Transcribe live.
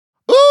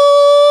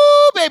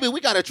baby, we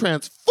got a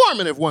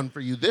transformative one for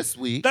you this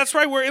week. That's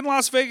right. We're in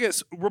Las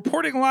Vegas,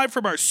 reporting live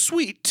from our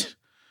suite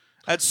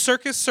at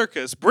Circus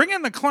Circus. Bring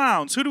in the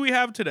clowns. Who do we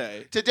have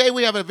today? Today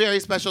we have a very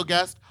special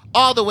guest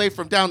all the way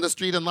from down the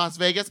street in Las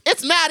Vegas.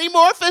 It's Maddy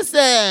Morphosis.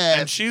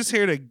 And she's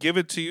here to give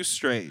it to you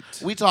straight.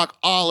 We talk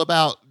all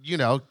about,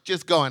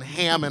 just going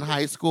ham in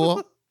high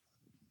school,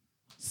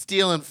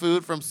 stealing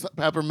food from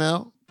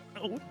Peppermill.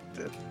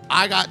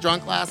 I got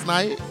drunk last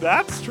night.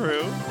 That's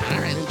true. All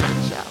right, enjoy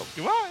the show.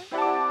 Goodbye.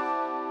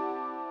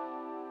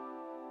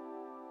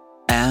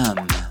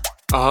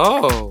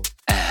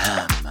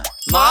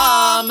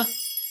 Mom!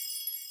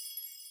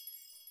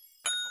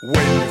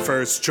 When your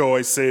first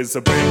choice is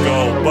a big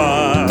old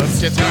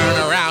bus, You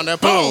turn around and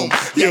boom,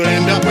 you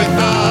end up with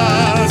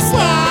us.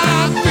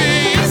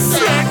 sloppy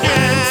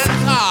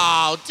seconds.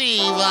 Oh,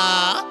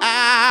 diva.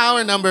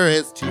 Our number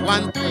is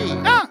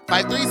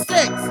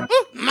 213-536-9180.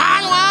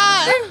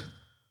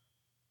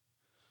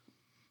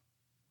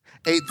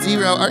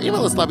 Or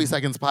email us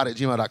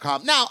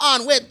sloppysecondspod@gmail.com. Now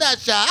on with the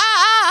show.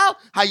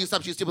 How you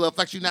sup, you stupid little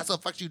fucks, you not so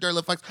fucks, you dirty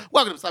little fucks.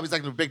 Welcome to Sloppy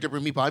Seconds with Big Dipper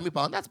and Meatball. I'm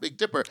Meatball, and that's Big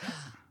Dipper.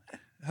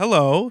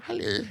 Hello.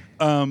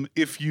 Hello.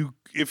 If you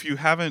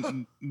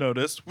haven't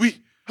noticed, we're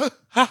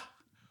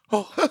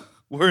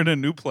in a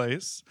new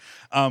place.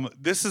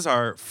 This is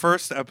our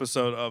first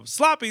episode of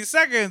Sloppy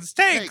Seconds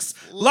Takes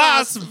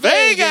Las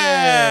Vegas.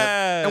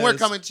 And we're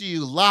coming to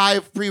you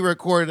live,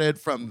 pre-recorded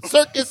from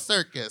Circus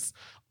Circus,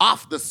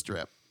 off the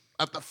strip,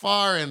 at the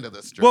far end of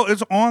the strip. Well,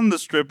 it's on the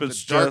strip.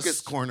 It's the darkest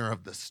just corner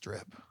of the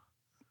strip.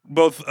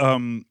 both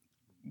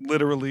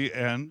literally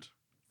and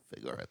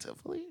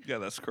Figuratively? yeah,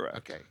 that's correct.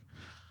 Okay.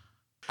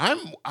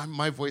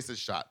 My voice is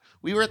shot.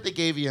 We were at the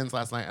Gavians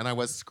last night, and I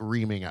was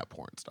screaming at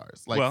porn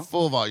stars. Like,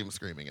 full volume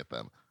screaming at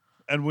them.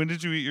 And when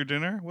did you eat your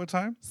dinner? What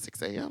time?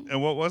 6 a.m.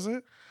 And what was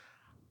it?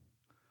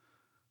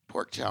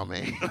 Pork chow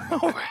mein.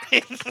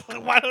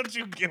 Why don't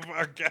you give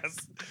our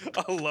guests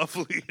a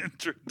lovely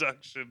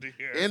introduction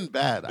here? In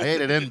bed. I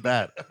ate it in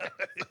bed.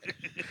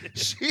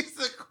 She's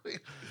the queen.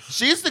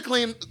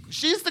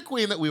 She's the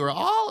queen that we were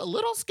all a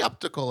little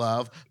skeptical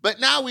of, but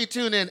now we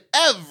tune in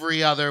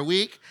every other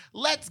week.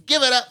 Let's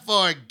give it up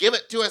for Give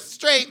It To Us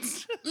Straight,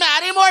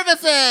 Maddy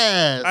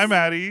Morphosis. Hi,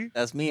 Maddy.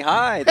 That's me.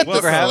 Hi. Hit Thank you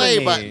the for having play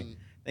me. button.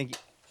 Thank you.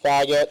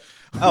 Faggot.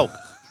 Oh,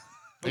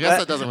 I guess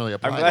that doesn't really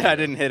apply. I'm glad I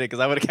didn't hit it because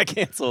I would have got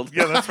canceled.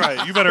 Yeah, that's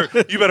right. You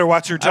better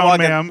watch your tone,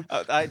 ma'am.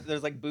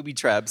 There's like booby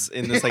traps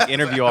in this like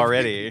interview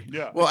already.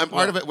 Yeah. Well, and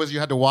part of it was you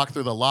had to walk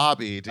through the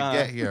lobby to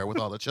get here with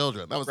all the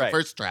children. That was the Right.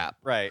 first trap.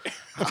 Right.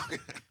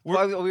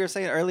 Well, we were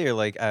saying earlier,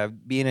 like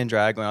being in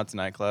drag, going out to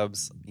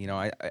nightclubs.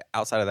 I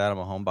outside of that, I'm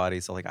a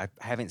homebody, so like I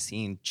haven't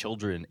seen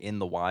children in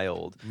the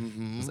wild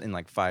in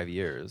like 5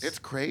 years. It's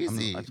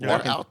crazy. I'm They're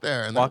walking- out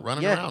there and they're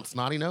running yeah. around,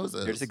 snotty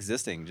noses. They're just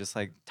existing, just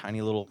like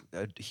tiny little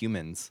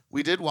humans.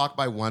 We did walk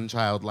by one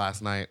child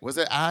last night. Was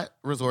it at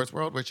Resorts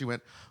World where she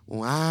went,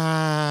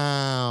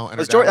 wow? And That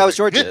was, her dad that was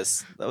like,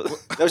 George's.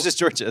 That was just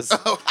George's.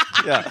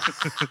 Yeah.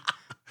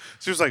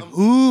 She was like,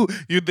 "Ooh!"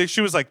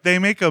 She was like, "They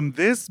make them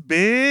this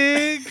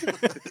big."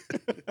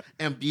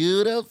 and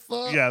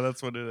beautiful. Yeah,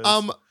 that's what it is.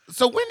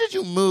 So when did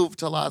you move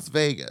to Las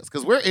Vegas?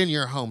 Because we're in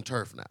your home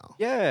turf now.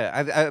 Yeah,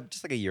 I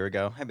just like a year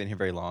ago. I've been here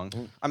very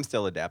long. I'm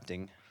still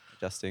adjusting.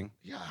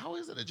 Yeah, how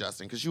is it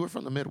adjusting? Because you were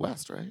from the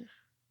Midwest, right?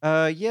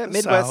 Yeah,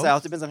 Midwest, South.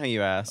 South. Depends on who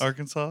you ask.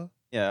 Arkansas.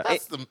 Yeah,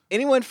 That's the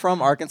anyone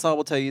from Arkansas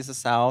will tell you it's the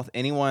South.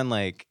 Anyone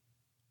like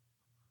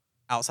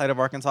outside of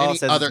Arkansas Any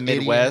says other it's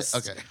Midwest.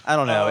 idiot? Okay. I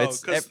don't know. Oh,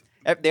 It's 'cause-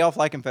 they all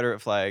fly Confederate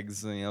flags,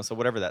 so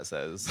whatever that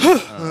says.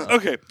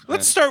 Okay,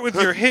 let's start with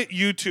your hit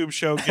YouTube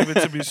show, Give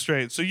It To Me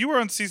Straight. So you were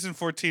on season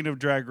 14 of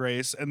Drag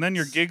Race, and then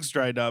your gigs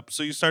dried up,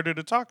 so you started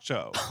a talk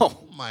show.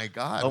 Oh my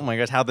God. Oh my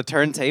gosh, how the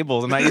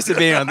turntables! I'm not used to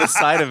being on this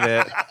side of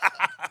it.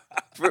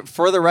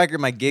 For the record,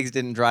 my gigs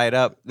didn't dry it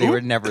up. They were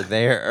never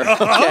there.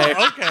 Okay.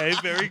 Okay,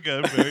 very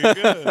good, very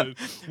good.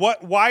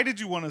 Why did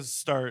you want to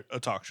start a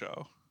talk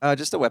show?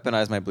 Just to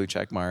weaponize my blue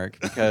check mark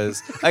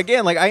because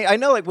again, like I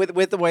know like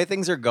with the way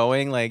things are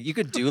going, like you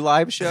could do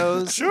live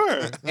shows.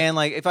 Sure. And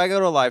like if I go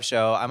to a live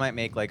show, I might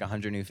make like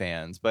 100 new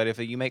fans. But if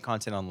you make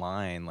content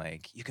online,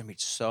 like you can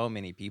reach so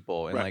many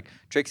people. And Right. like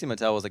Trixie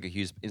Mattel was like a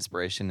huge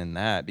inspiration in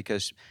that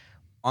because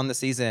on the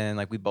season,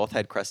 like we both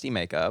had crusty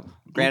makeup.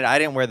 Granted, I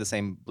didn't wear the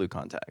same blue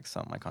contacts,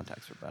 so my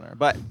contacts were better.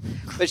 But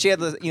she had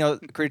the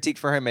critique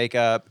for her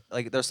makeup.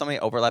 Like there's so many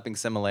overlapping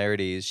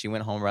similarities. She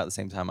went home about the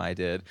same time I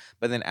did.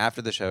 But then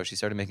after the show, she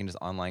started making just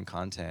online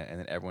content, and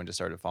then everyone just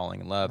started falling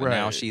in love. And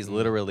now Right. she's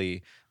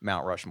literally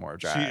Mount Rushmore of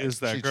drag. She is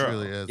that She girl.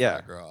 truly is Yeah.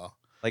 that girl.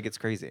 Like it's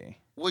crazy.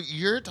 Well,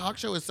 your talk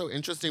show is so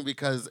interesting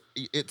because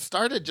it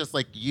started just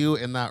like you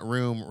in that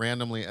room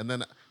randomly, and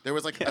then there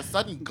was like a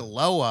sudden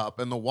glow up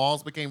and the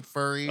walls became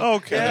furry.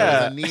 Okay.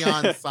 And there was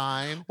a neon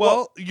sign.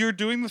 Well, you're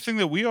doing the thing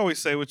that we always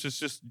say, which is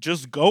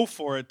just go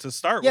for it to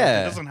start with.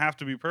 Yeah. It doesn't have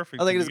to be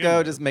perfect. I think to just begin go,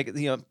 with. just make it.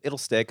 It'll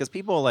stick because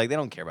people like they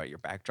don't care about your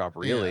backdrop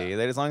really. Yeah.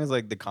 They, as long as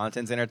like the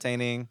content's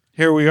entertaining.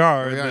 Here we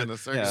are. We are in in the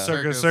the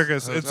circus.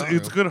 circus. hotel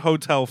It's room. good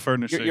hotel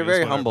furnishing. You're is very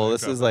what our humble.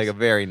 This backdrop is like a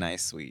very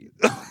nice suite.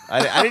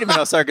 I didn't even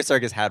know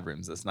Circus had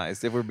rooms this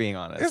nice. If we're being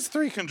honest, It's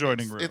 3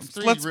 conjoining rooms. It's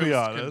 3 Let's rooms be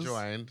honest.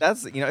 conjoined.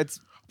 that's it's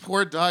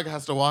Poor Doug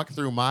has to walk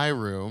through my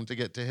room to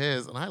get to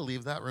his, and I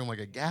leave that room like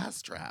a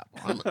gas trap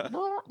the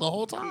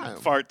whole time.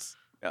 Farts.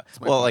 yeah.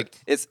 my Well, point.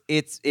 like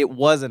it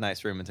was a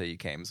nice room until you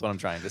came. Is what I'm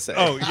trying to say.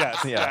 Oh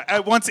yes, Yeah.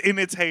 At once in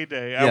its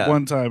heyday, at Yeah.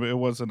 one time it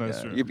was a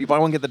nice Yeah. room. You probably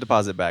won't get the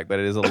deposit back, but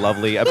it is a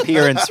lovely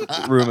appearance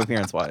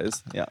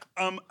wise. Yeah.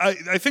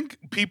 I think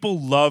people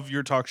love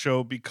your talk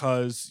show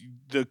because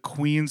the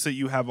queens that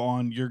you have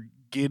on, you're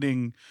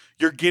getting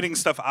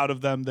stuff out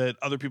of them that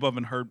other people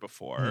haven't heard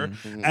before.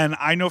 Mhm. And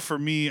I know for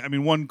me, I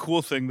mean, one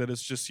cool thing that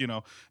is just,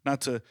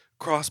 not to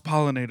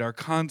cross-pollinate our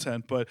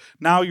content, but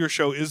now your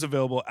show is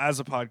available as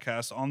a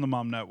podcast on the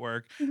Mom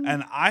Network.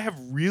 And I have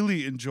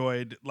really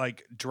enjoyed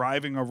like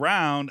driving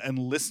around and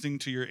listening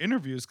to your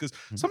interviews because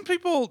some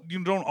people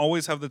don't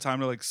always have the time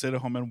to like sit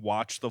at home and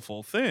watch the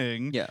full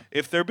thing Yeah.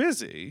 if they're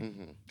busy.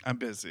 Mhm. I'm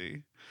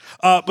busy.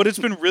 But it's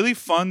been really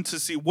fun to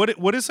see what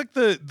is like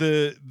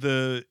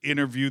the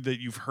interview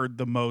that you've heard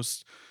the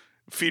most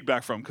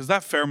feedback from, because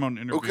that pheromone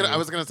interview. I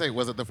was gonna say,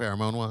 was it the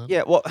pheromone one?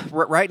 Yeah, well,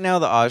 right now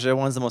the Aja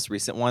one's the most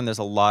recent one. There's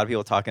a lot of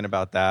people talking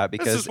about that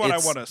because is what I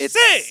wanna it's-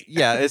 see!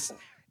 Yeah,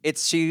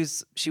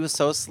 she was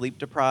so sleep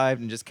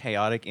deprived and just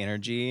chaotic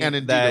energy And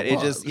indeed that it it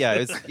just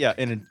was.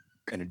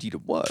 and indeed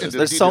it was. And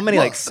There's indeed so it many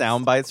like was.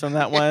 sound bites from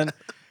that one,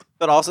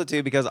 but also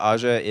too because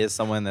Aja is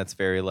someone that's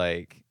very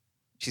like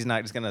she's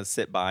not just gonna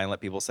sit by and let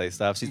people say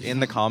stuff. She's in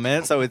the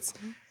comments, so it's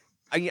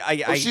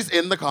She's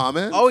in the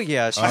comments. oh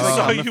yeah, she's I like saw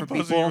comment you for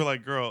posting. people. You were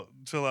like, "Girl,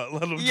 chill out.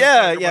 Let them."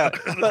 Yeah, yeah.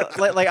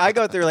 But like I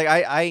go through like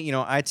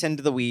I tend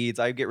to the weeds.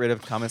 I get rid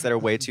of comments that are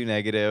way too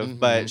negative.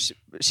 But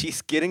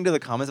she's getting to the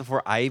comments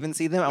before I even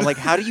see them. I'm like,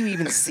 how do you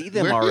even see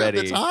them Where do you have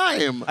already? the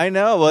time? I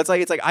know. Well, it's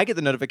like I get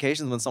the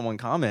notifications when someone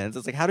comments.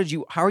 It's like how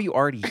are you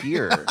already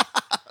here?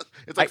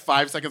 It's like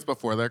 5 seconds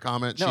before their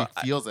comment. No,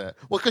 She feels it.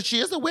 Well, because she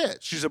is a witch.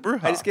 She's a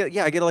bruja.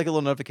 I get like a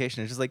little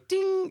notification. It's just like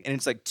ding, and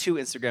it's like 2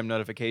 Instagram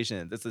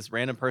notifications. It's this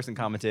random person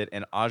commented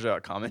and Aja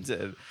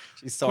commented.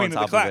 She's so Queen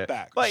on of the top of it.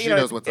 clapback. But She you know,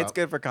 knows what's it's up.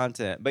 good for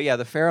content. But yeah,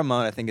 the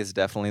pheromone I think is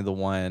definitely the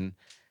one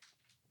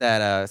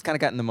that it's kind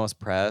of gotten the most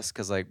press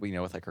because like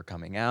with like her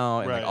coming out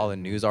and Right. like all the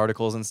news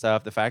articles and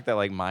stuff. The fact that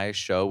like my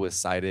show was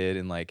cited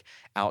in like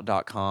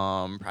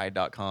out.com,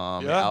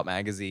 pride.com, Yeah. Out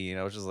magazine,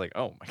 I was just like,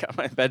 oh my god,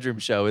 my bedroom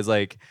show is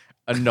like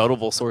a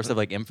notable source of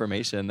like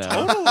information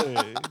now.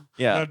 Totally.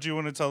 Yeah. Now, do you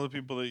want to tell the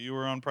people that you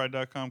were on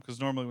Pride.com? Because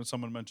normally when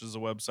someone mentions a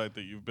website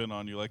that you've been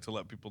on, you like to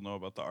let people know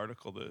about the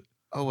article that.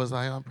 Oh, was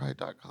I on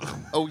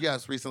Pride.com? Oh,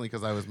 yes, recently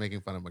because I was making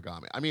fun of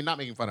Megami. I mean, not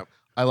making fun of.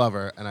 I love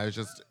her, and I was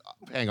just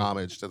paying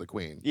homage to the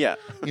queen. Yeah.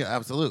 Yeah,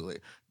 absolutely.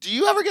 Do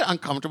you ever get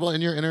uncomfortable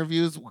in your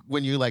interviews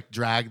when you like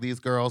drag these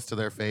girls to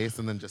their face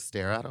and then just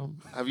stare at them?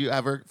 Have you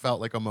ever felt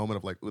like a moment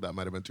of like, ooh, that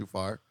might have been too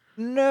far?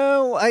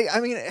 No,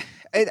 I mean,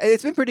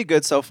 it's been pretty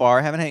good so far.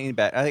 I haven't had any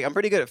bad. I think I'm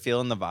pretty good at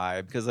feeling the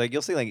vibe because like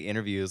you'll see like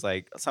interviews,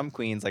 like some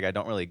queens like I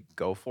don't really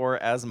go for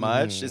as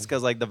much just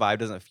because like the vibe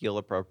doesn't feel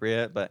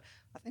appropriate. But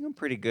I think I'm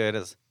pretty good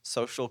as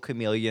social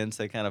chameleon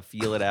to kind of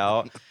feel it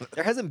out.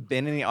 There hasn't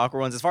been any awkward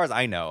ones as far as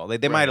I know.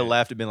 Like they might have Right.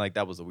 left and been like,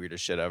 that was the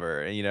weirdest shit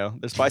ever.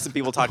 And, there's probably some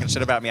people talking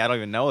shit about me I don't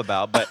even know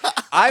about, but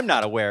I'm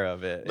not aware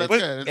of it. That's But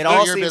good. It's It none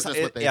all of your seems,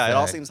 business what they it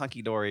all say. seems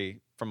hunky dory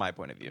from my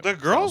point of view. The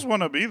girls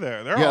want to be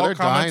there. They're Yeah, all they're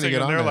dying to commenting get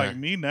and on they're there. like,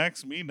 me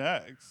next, me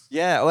next.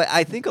 Yeah, well,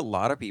 I think a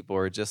lot of people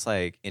are just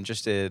like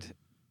interested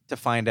to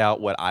find out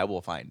what I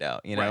will find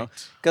out, Right.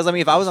 Because I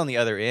mean, if I was on the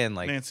other end,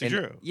 like Nancy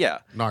Drew. yeah,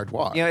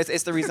 Nardwuar.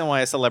 it's the reason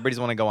why celebrities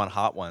want to go on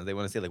hot ones. They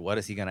want to see like, what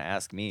is he gonna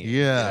ask me?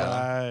 Yeah.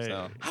 Right.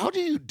 So- How do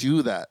you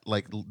do that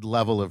like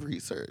level of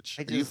research?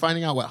 I Are you just-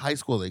 finding out what high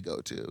school they go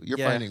to? You're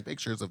Yeah. finding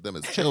pictures of them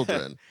as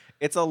children.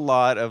 It's a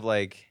lot of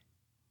like,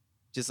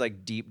 just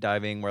like deep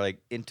diving, where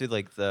like into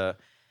like the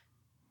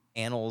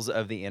annals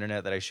of the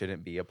internet that I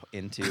shouldn't be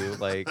into.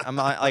 Like I'm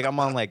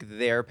on like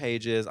their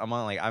pages.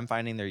 I'm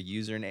finding their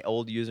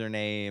old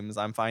usernames.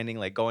 I'm finding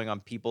like going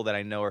on people that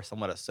I know are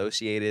somewhat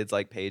associated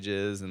like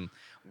pages and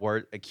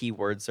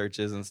keyword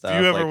searches and stuff.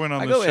 If you ever Like, went I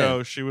on go the in.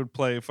 show, she would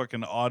play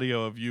fucking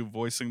audio of you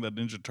voicing the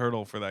Ninja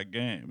Turtle for that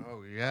game.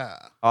 Oh yeah.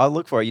 I'll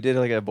look for it. You did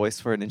like a voice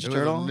for a Ninja It was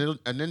Turtle.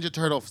 a Ninja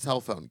Turtle cell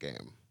phone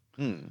game.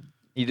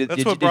 You did. That's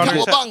did what you, brought did, her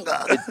you, to-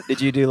 Cowabunga!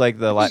 did you do like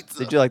the Pizza.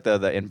 did you like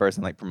the in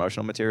person like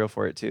promotional material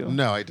for it too?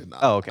 No, I did not.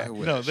 Oh, okay. I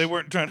wish. No, they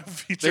weren't trying to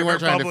feature They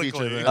weren't her trying to feature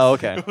publicly. this. Oh,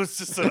 okay. It was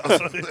just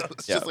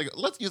It's Yeah. just like,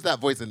 let's use that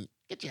voice and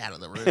get you out of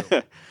the room.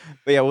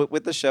 But yeah,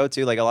 with the show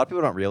too, like a lot of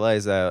people don't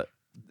realize that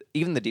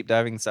even the deep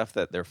diving stuff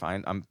that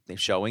they're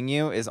showing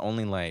you is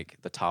only like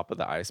the top of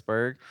the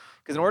iceberg.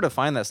 Because in order to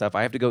find that stuff,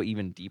 I have to go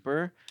even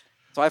deeper.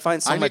 So I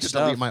find so I need much to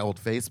stuff. delete my old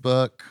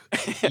Facebook.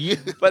 You-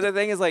 But the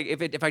thing is, like,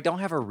 if I don't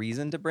have a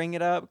reason to bring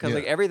it up, because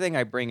like Yeah. everything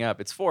I bring up,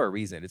 it's for a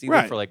reason. It's either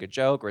Right. for like a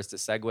joke or it's to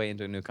segue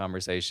into a new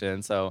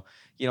conversation. So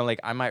like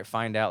I might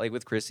find out, like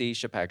with Chrissy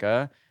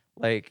Shapeka,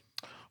 like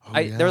Oh,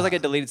 there was like yeah.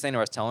 a deleted scene where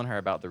I was telling her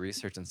about the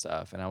research and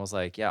stuff, and I was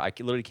like, yeah,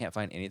 literally can't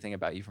find anything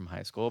about you from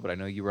high school, but I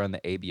know you were on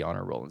the AB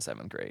honor roll in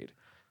 7th grade.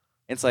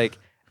 It's like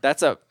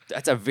that's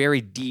a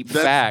very deep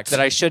fact that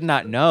I should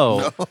not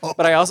know, No.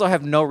 but I also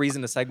have no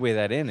reason to segue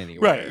that in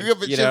anywhere. Right. Yeah,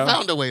 but you she know?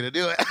 found a way to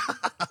do it.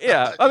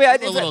 Yeah. I mean, I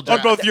It's a did little that-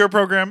 On both your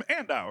program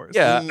and ours.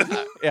 Yeah,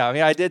 yeah. I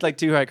mean, I did like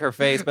do like her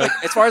face, but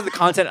like, as far as the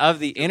content of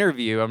the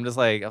interview, I was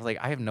like,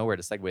 I have nowhere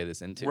to segue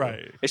this into.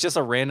 Right. It's just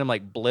a random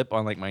like blip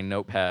on like my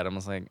notepad. I'm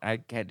just like, I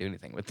can't do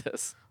anything with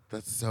this.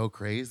 That's so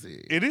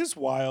crazy. It is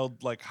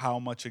wild, like how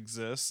much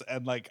exists,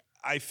 and like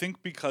I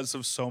think because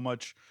of so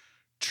much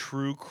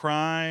true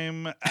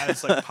crime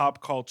as like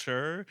pop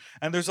culture,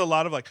 and there's a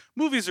lot of like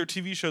movies or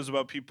TV shows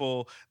about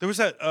people. There was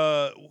that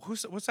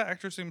what's that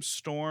actress name?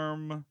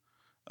 Storm.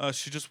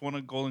 She just won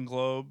a Golden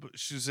Globe.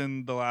 She's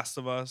in The Last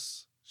of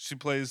Us. She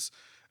plays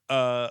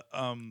Oh,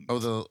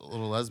 the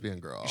little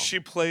lesbian girl. she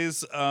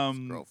plays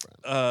girlfriend.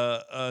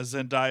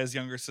 Zendaya's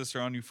younger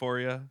sister on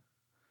Euphoria.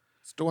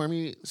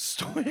 Stormy.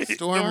 Storm.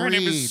 Storm Her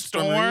name Reed. is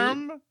Storm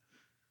Storm.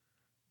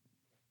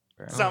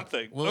 Apparently.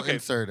 Something. We'll okay.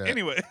 insert it.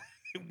 Anyway,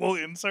 we'll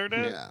insert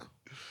it. Yeah.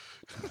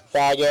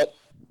 Faggot.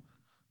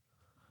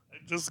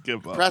 Just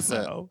give up. Press it.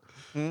 now.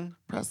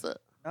 Press it.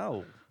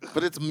 No,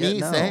 But it's me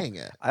no. saying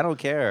it. I don't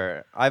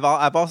care.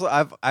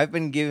 I've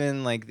been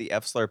given like the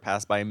F slur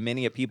pass by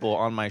many a people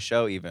on my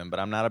show even, but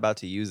I'm not about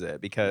to use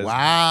it because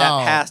Wow.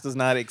 that pass does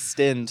not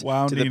extend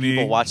Wow, to the Nene.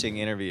 people watching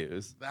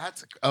interviews.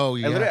 That's yeah. I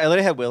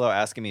literally had Willow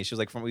asking me. She was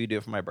like, "From what you do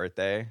for my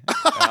birthday?" And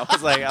I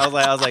was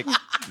like,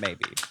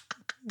 maybe.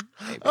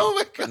 Oh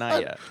my But god.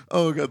 not yet.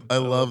 Oh god. I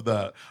love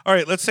that. All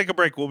right, let's take a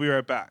break. We'll be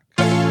right back.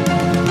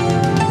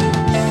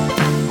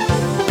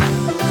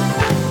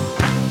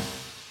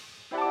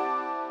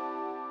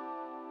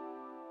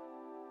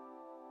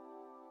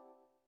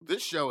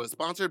 This show is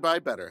sponsored by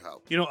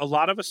BetterHelp. You know, a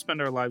lot of us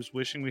spend our lives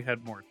wishing we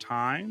had more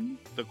time.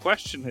 The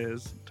question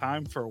is,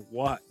 time for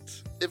what?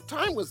 If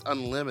time was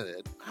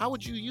unlimited, how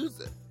would you use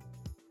it?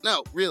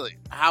 No, really,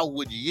 how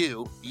would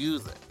you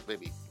use it?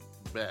 Maybe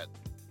bed.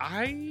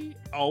 I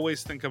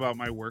always think about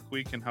my work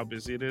week and how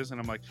busy it is,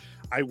 and I'm like,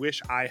 I wish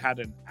I had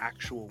an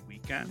actual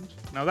weekend.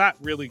 Now, that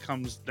really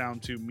comes down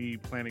to me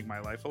planning my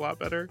life a lot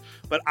better,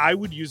 but I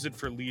would use it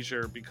for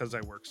leisure because I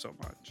work so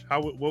much.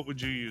 What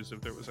would you use if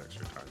there was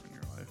extra time in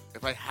your life?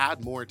 If I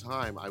had more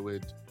time, I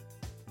would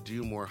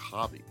do more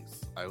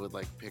hobbies. I would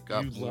like pick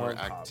up You more love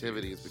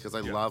activities hobbies. because I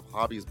Yeah. love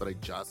hobbies, but I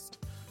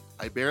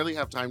barely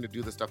have time to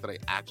do the stuff that I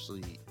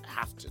actually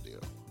have to do.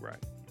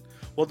 Right.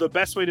 Well, the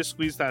best way to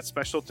squeeze that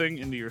special thing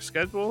into your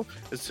schedule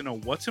is to know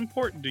what's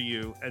important to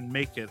you and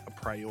make it a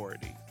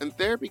priority. And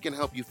therapy can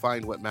help you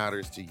find what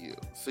matters to you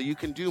so you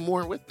can do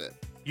more with it.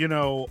 You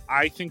know,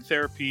 I think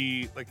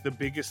therapy, like the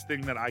biggest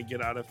thing that I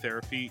get out of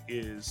therapy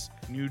is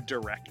new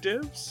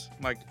directives.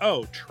 Like,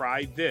 oh,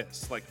 try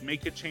this. Like,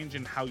 make a change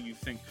in how you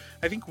think.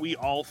 I think we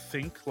all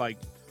think like,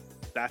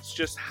 that's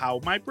just how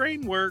my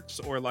brain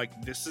works, or like,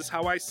 this is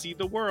how I see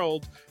the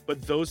world.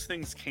 But those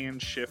things can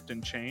shift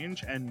and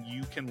change, and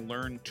you can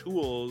learn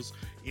tools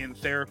in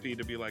therapy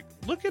to be like,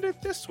 look at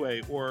it this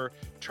way, or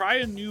try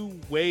a new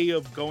way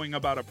of going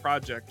about a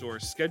project, or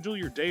schedule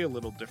your day a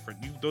little different.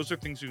 Those are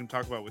things you can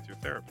talk about with your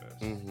therapist.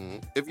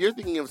 If you're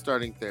thinking of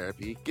starting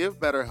therapy, give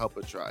BetterHelp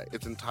a try.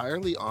 It's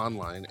entirely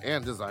online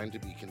and designed to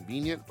be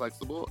convenient,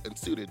 flexible, and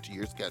suited to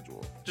your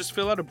schedule. Just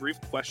fill out a brief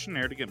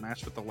questionnaire to get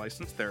matched with a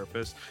licensed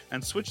therapist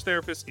and switch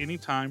therapists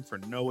anytime for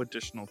no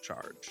additional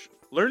charge.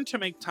 Learn to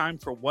make time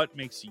for what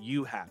makes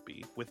you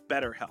happy with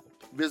BetterHelp.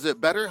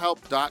 Visit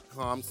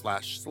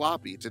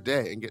betterhelp.com/sloppy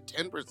today and get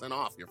 10%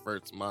 off your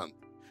first month.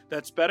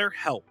 That's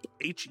BetterHelp,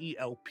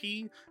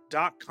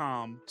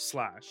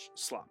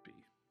 HELP.com/sloppy.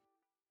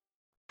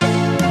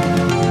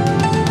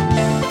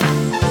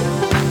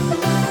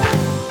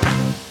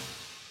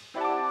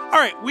 All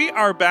right, we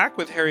are back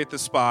with Harriet the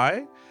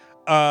Spy.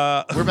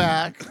 We're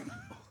back.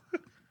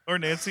 Or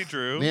Nancy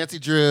Drew. Nancy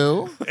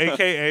Drew.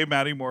 AKA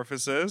Maddy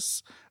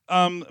Morphosis.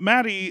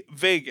 Maddy,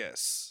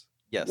 Vegas.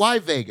 Yes. Why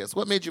Vegas?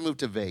 What made you move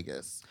to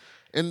Vegas?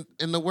 In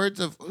the words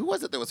of, who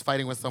was it that was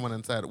fighting with someone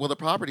and said, well, the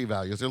property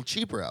values are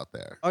cheaper out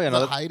there. Oh, yeah, Was no,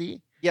 it that's-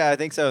 Heidi? Yeah, I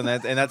think so, and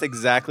that's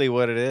exactly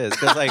what it is.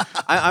 Because like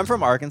I'm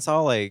from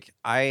Arkansas. Like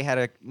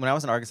when I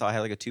was in Arkansas, I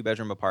had like a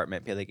 2-bedroom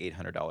apartment, paid like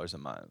 $800 a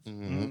month.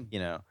 Mm-hmm. You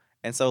know,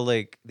 and so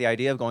like the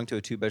idea of going to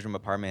a 2-bedroom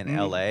apartment in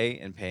LA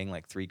and paying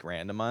like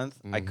 $3,000 a month,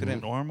 I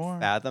couldn't Or more.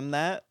 fathom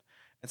that.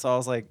 And so I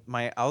was like,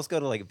 I'll just go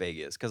to like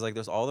Vegas because like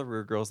there's all the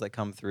rude girls that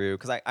come through.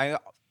 Because I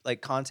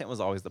like content was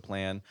always the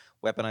plan.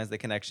 Weaponize the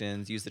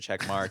connections, use the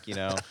check mark, you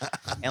know.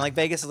 And like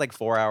Vegas is like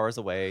 4 hours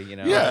away, you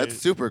know. Yeah, Right. it's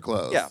super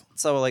close. Yeah.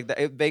 So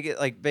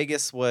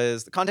Vegas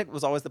was the content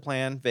was always the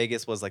plan.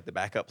 Vegas was like the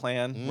backup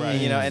plan, Right.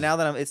 You know. And now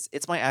that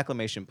it's my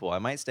acclimation pool. I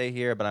might stay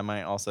here, but I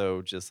might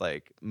also just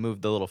like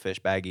move the little fish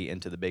baggie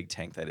into the big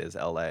tank that is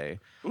LA.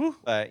 Ooh.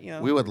 But you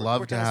know, We would we're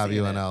love to have seeing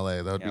you it. in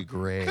LA. That would Yeah. be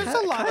great. There's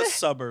a lot of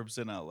suburbs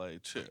in LA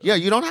too. Yeah,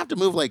 you don't have to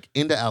move like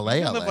into LA.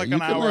 You can LA. live like You an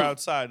can hour live-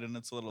 outside, and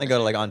it's a little. They go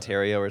to like safer.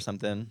 Ontario or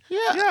something. Yeah.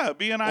 Yeah,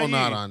 be an IE. Well,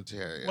 not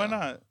Ontario. Why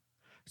not?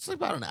 It's like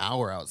about an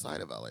hour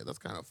outside of LA. That's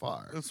kind of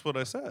far. That's what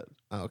I said.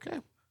 Okay.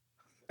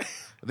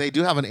 They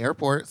do have an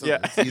airport, so Yeah.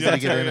 it's easy to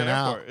get in and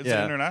out. It's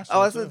international.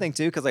 Oh, that's the too. thing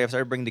too, because like I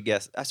started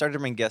to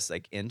bring guests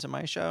like into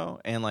my show,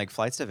 and like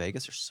flights to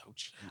Vegas are so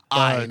cheap.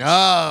 I know.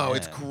 Yeah.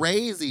 It's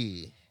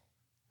crazy.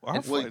 Our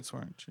And we- flights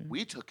weren't cheap.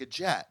 We took a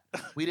jet.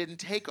 We didn't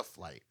take a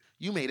flight.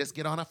 You made us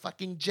get on a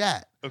fucking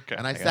jet. Okay.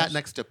 And I gosh. sat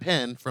next to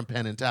Penn from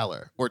Penn and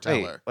Teller. Or Wait,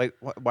 Teller. like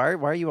why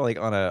are you like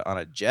on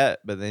a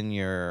jet, but then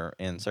you're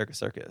in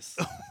Circus?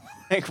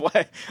 Like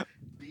why?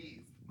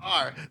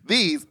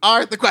 These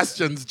are the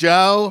questions,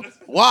 Joe.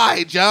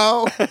 Why,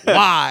 Joe?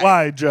 Why?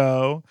 Why,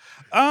 Joe?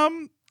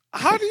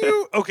 How do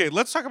you? Okay,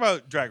 let's talk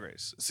about Drag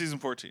Race season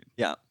 14.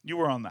 Yeah, You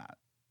were on that.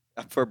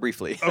 for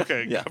briefly.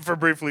 Okay, Yeah. for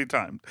briefly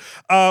timed.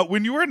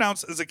 When you were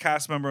announced as a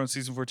cast member on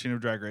season 14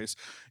 of Drag Race,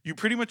 you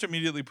pretty much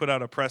immediately put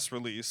out a press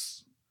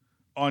release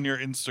on your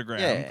Instagram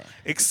Yeah.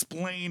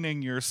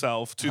 explaining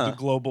yourself to the Huh.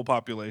 global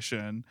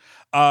population.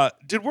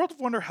 Did World of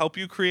Wonder help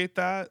you create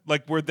that?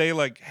 Like, were they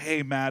like,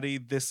 hey, Maddy,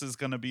 this is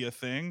going to be a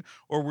thing?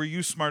 Or were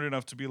you smart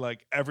enough to be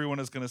like, everyone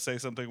is going to say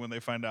something when they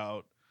find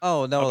out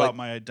Oh no, about like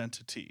my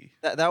identity?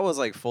 that was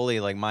like fully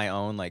like my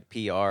own like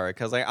PR,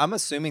 because like I'm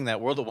assuming that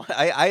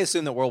I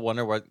assume that World of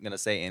Wonder wasn't gonna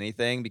say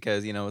anything,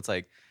 because you know it's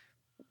like,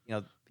 you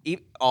know,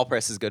 all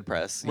press is good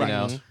press, you Right.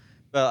 know.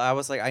 But I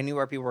was like, I knew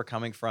where people were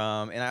coming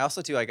from, and I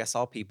also too like I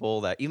saw people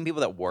that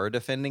were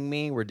defending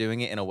me were doing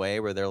it in a way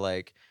where they're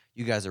like,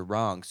 you guys are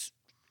wrong.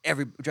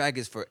 Every drag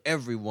is for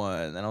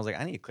everyone, and I was like,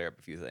 I need to clear up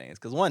a few things,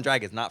 because one,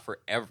 drag is not for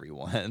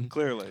everyone.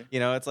 Clearly. You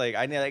know, it's like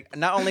I need like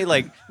not only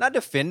like not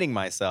defending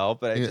myself,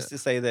 but Yeah. just to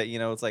say that, you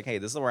know, it's like, hey,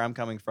 this is where I'm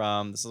coming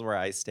from. This is where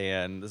I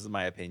stand. This is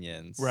my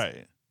opinions.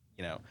 Right.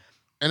 You know.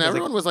 And 'Cause, like-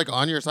 everyone was like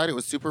on your side. It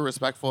was super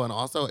respectful. And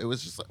also, it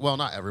was just like, well,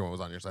 not everyone was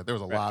on your side. There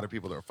was a Right. lot of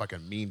people that were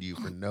fucking mean to you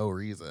for no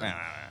reason.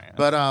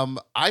 But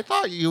But I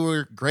thought you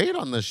were great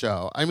on the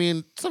show. I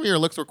mean, some of your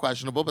looks were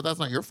questionable, but that's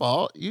not your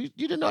fault. You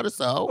didn't know how to I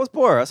sew. was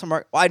poor. That's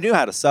well, I knew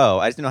how to sew.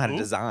 I just didn't know how to Ooh.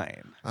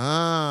 design.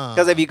 Ah.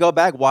 Because if you go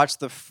back, watch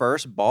the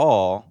first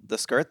ball, the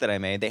skirt that I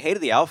made, they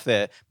hated the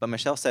outfit, but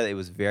Michelle said it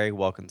was very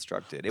well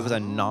constructed. It was a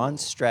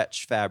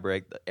non-stretch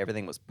fabric.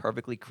 Everything was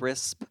perfectly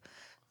crisp.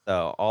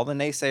 So all the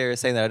naysayers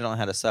saying that I don't know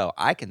how to sew,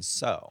 I can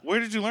sew. Where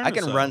did you learn I to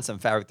can sew? run some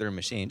fabric through a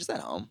machine just at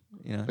home.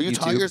 You know, Oh, you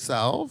taught YouTube.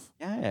 yourself?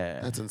 Yeah.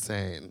 That's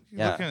insane. You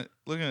Yeah.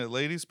 looking at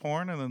ladies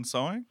porn and then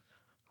sewing?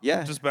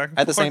 Yeah. Just back and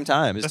At the forth? same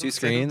time. It's At two the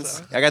same screens.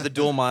 time. I got the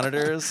dual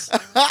monitors.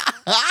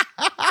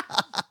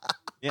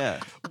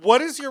 Yeah.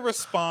 What is your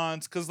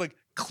response? Because like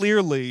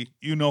clearly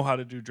you know how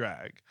to do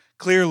drag.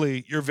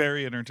 Clearly you're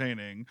very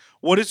entertaining.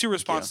 What is your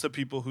response to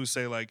people who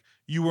say like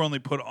you were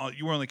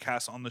only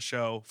cast on the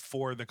show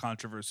for the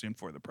controversy and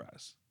for the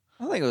press?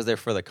 I don't think it was there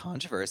for the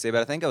controversy,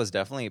 but I think it was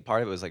definitely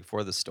part of it was like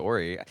for the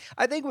story.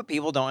 I think what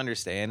people don't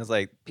understand is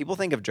like people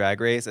think of Drag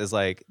Race as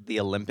like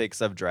the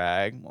Olympics of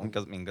drag. Well,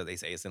 because they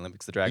say it's the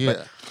Olympics of drag, Yeah.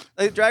 but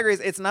like Drag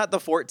Race, it's not the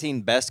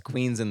 14 best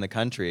queens in the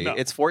country. No.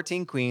 It's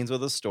 14 queens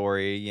with a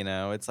story. You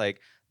know, it's like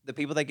the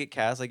people that get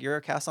cast, like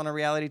you're cast on a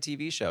reality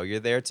TV show.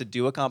 You're there to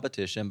do a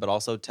competition, but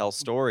also tell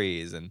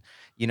stories and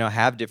you know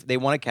have different. They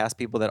want to cast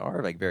people that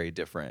are like very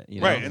different.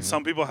 You know? Right. And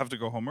some people have to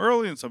go home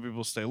early and some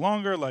people stay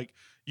longer. Like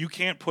you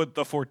can't put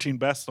the 14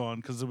 best on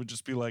because it would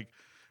just be like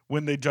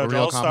when they A judge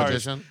real All Stars.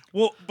 competition?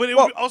 Well, but it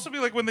would also be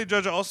like when they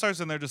judge All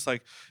Stars and they're just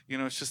like, you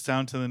know, it's just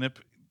down to the nip,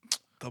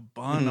 the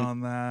bun Mhm.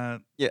 on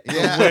that. Yeah.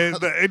 Yeah.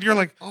 And you're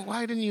like, Oh,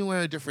 why didn't you wear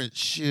a different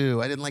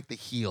shoe? I didn't like the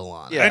heel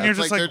on it. Yeah. And you're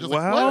It's just they're like,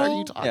 what are you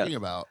well- talking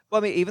about? Well,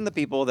 I mean, even the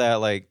people that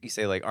like you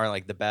say like aren't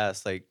like the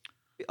best, like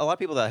a lot of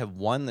people that have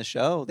won the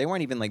show, they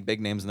weren't even like big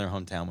names in their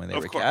hometown when they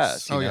Of were course.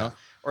 cast. You Oh, know? yeah.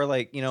 Or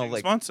like you know Jinx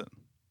like Monson.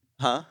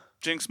 huh?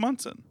 Jinx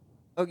Monson.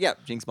 Oh yeah,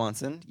 Jinx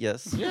Monson.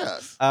 Yes.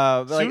 Yes.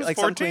 But She like, was like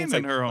some 14 queens,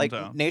 in like, her like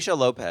hometown. Naisha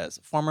Lopez,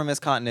 former Miss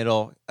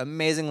Continental,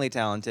 amazingly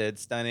talented,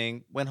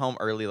 stunning. Went home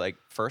early, like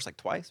first, like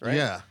twice, right?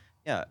 Yeah.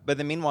 Yeah. But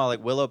then meanwhile,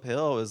 like Willow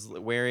Pill is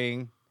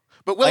wearing.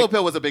 But Willow Like-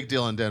 Pill was a big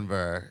deal in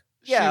Denver.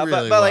 Yeah, she but-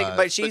 really but, like, was.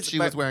 but she's- she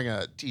but- was wearing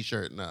a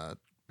t-shirt and a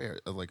pair,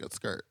 like a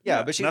skirt. Yeah,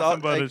 Yeah, but she's nothing all,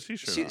 but a like,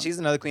 t-shirt on. she's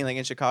another queen like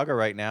in Chicago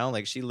right now.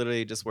 Like she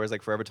literally just wears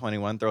like Forever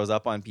 21, throws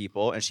up on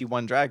people, and she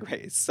won Drag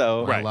Race.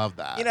 So I love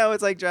that. you know,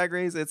 it's like Drag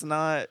Race. It's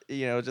not,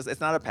 you know, just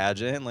it's not a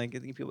pageant. Like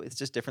it's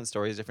just different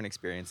stories, different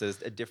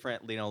experiences, a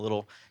different, you know,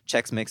 little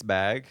Chex Mix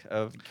bag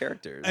of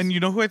characters. And you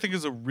know who I think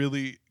is a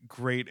really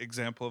great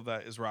example of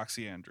that is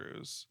Roxy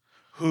Andrews,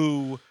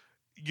 who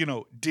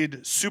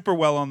did super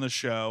well on the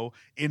show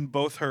in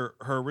both her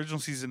original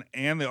season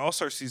and the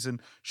All-Star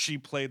season. She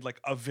played like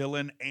a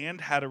villain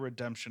and had a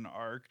redemption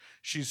arc.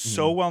 She's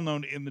so well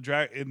known in the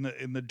drag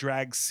in the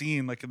drag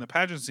scene, like in the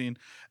pageant scene,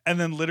 and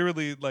then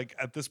literally like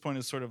at this point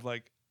is sort of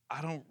like,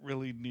 I don't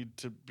really need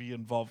to be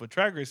involved with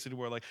Drag Race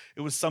anymore. Like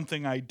it was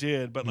something I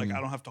did, but like I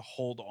don't have to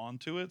hold on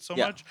to it so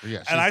much. Yeah,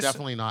 she's and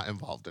definitely not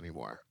involved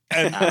anymore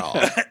and, at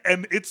all.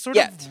 and it's sort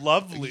of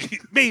lovely.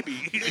 Maybe.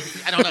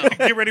 I don't know.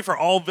 Get ready for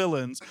all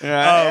villains.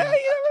 Yeah, you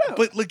never know.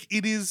 But like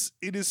it is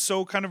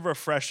so kind of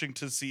refreshing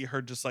to see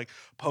her just like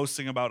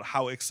posting about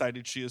how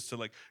excited she is to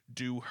like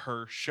do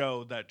her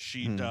show that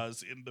she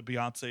does in the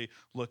Beyonce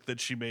look that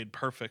she made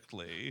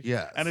perfectly.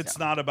 Yes. And it's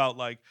not about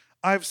like,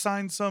 I've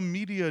signed some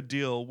media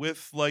deal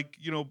with like,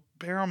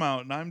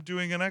 Paramount and I'm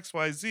doing an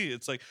XYZ.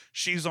 It's like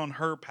she's on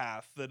her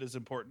path that is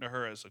important to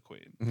her as a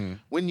queen.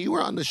 When you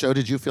were on the show,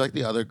 did you feel like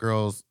the other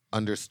girls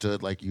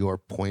understood like your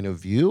point of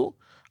view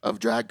of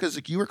drag? Because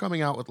like you were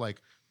coming out with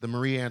like the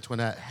Marie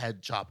Antoinette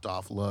head chopped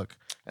off look,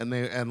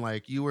 and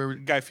like you were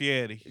Guy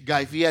Fieri.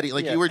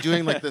 Like you were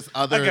doing like this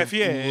other Guy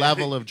Fieri.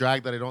 level of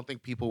drag that I don't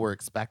think people were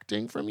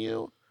expecting from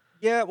you.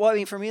 Yeah, well, I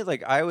mean, for me,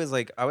 like I was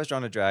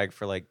drawn to drag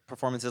for like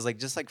performances, like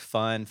just like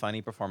fun,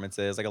 funny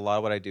performances. Like a lot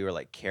of what I do are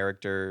like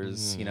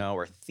characters,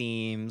 or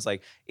themes.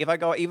 Like if I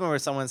go, even where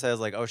someone says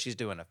like, "Oh, she's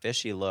doing a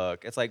fishy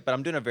look," it's like, but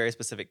I'm doing a very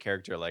specific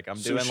character. Like I'm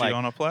doing Sushi like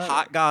on a platter.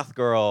 hot goth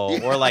girl,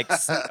 or like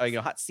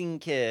hot scene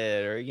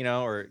kid,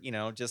 or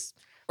just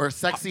Or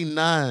sexy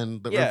nun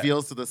that Yeah.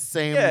 reveals to the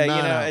same yeah,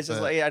 nun it's just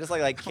outfit. like I just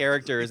like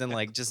characters and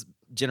like just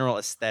general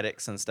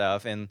aesthetics and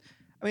stuff. And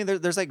I mean,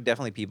 there's like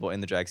definitely people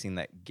in the drag scene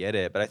that get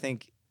it, but I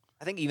think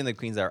even the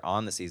queens that are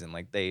on the season,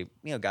 like they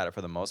got it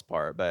for the most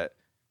part. But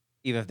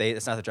even if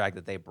it's not the drag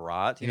that they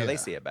brought, they Yeah.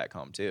 see it back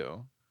home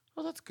too.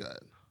 Oh, that's good.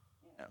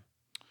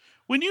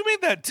 When you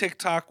made that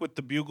TikTok with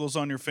the bugles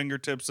on your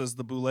fingertips as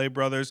the Boulay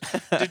brothers,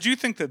 did you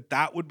think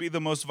that would be the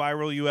most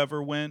viral you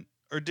ever went?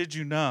 Or did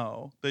you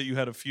know that you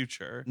had a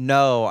future?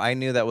 No, I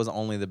knew that was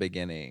only the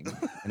beginning,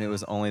 and it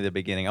was only the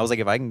beginning. I was like,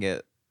 if I can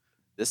get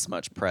this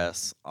much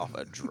press off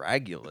a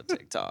Dragula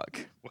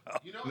TikTok,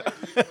 You know what I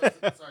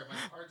reposted? Sorry,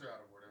 my cards are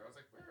out of order. I was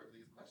like, where are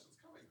these questions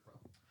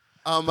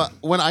coming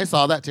from? When I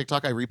saw that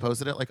TikTok, I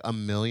reposted it like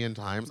 1 million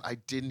times. I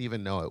didn't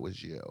even know it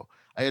was you.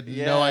 I had no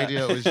Yeah.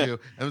 idea it was you.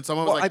 And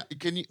someone was Well, like,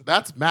 "Can you?"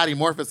 That's Maddy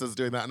Morphosis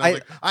doing that. And I was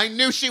like, I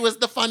knew she was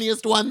the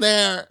funniest one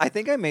there. I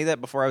think I made that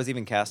before I was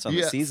even cast on the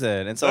Yes.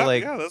 season, and so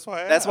like that's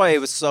why. that's why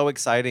it was so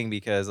exciting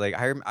because like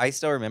I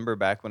still remember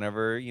back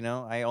whenever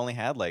I only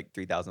had like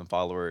 3,000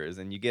 followers,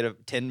 and you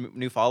get 10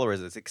 new followers.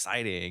 It's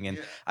exciting, and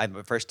I had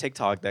my first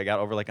TikTok that got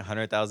over like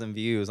 100,000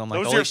 views. I'm like,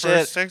 was holy your shit!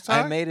 first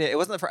TikTok? I made it. It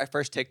wasn't the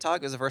first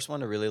TikTok. It was the first one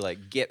to really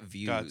like get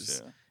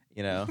views. Gotcha.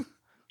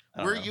 I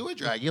don't Were know. you a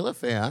Dragula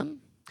fan?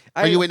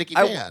 Are you a Nikki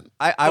fan?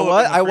 I Pull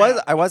was up in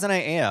the I was and I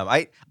am.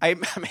 I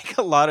make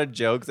a lot of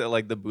jokes at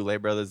like the Boulay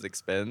brothers'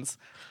 expense.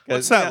 'Cause,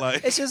 What's that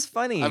like? It's just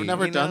funny. I've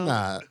never done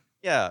that.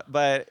 Yeah,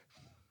 but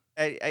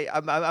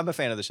I'm a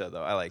fan of the show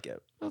though. I like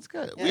it. That's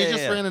good. Yeah, We yeah,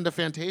 just yeah. ran into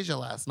Fantasia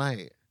last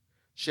night.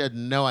 She had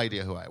no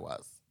idea who I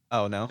was.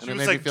 Oh no. And She it was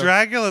made me like, feel-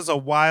 Dragula is a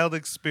wild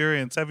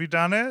experience. Have you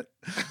done it?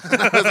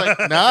 I was like,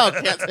 no,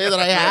 can't say that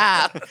I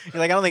have. You're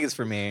like, I don't think it's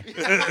for me.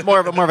 More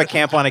of a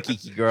camp on a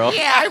Kiki girl.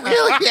 Yeah, I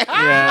really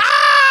am. Yeah.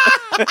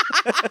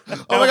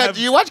 Oh my god,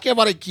 do you watch Camp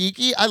on a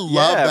Kiki? I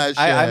love Yeah, that shit.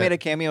 I made a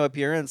cameo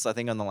appearance, I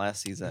think, on the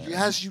last season.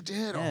 Yes, you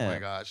did. Oh Yeah. my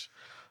gosh.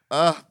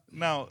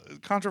 Now,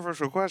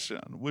 controversial question.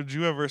 Would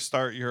you ever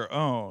start your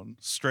own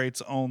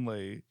straights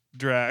only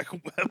drag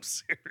web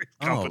series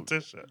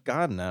competition?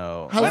 God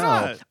no. How Why No.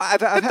 not?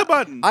 I've Hit the had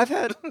button. I've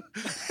had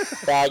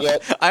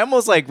Faggot. I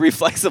almost like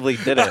reflexively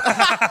did it.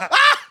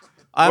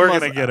 We're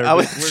going to get her. I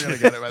was, We're gonna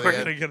get it by the We're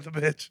end. going to get the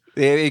bitch.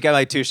 Yeah, you got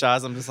like 2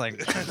 shots. I'm just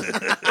like,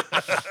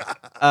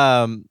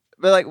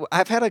 but like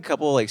I've had a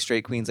couple like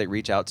straight queens like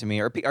reach out to me,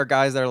 or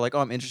guys that are like, oh,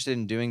 I'm interested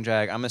in doing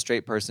drag. I'm a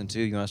straight person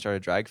too. You want to start a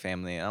drag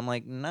family? And I'm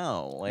like,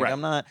 no, like Right.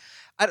 I'm not.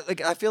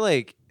 I feel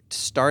like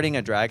starting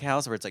a drag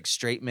house where it's like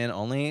straight men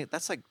only.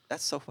 That's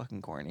so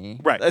fucking corny.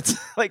 Right. That's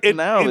like It's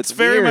it's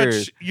very weird.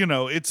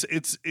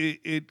 much,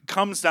 it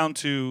comes down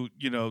to,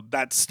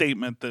 that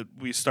statement that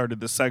we started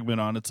this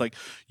segment on. It's like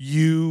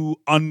you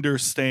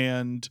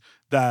understand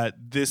that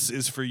this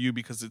is for you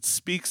because it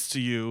speaks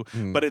to you,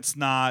 but it's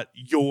not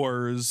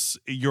yours.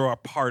 You're a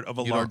part of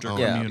a You don't larger own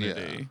it,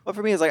 community. yeah. Well,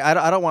 for me, it's like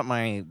I don't want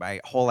my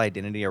whole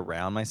identity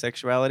around my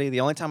sexuality. The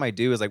only time I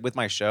do is like with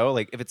my show.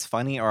 Like if it's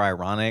funny or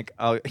ironic,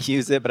 I'll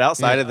use it. But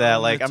outside of that,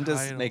 Oh, like the I'm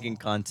just title. making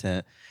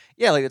content.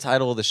 Yeah, like the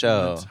title of the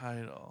show. The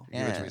title.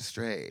 Give it to Yeah. me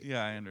straight.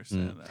 Yeah, I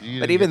understand that. You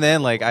But didn't even get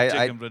then, like Dick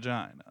I and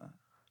vagina.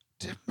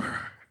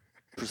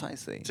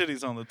 precisely,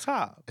 Titties on the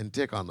top. and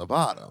dick on the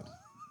bottom.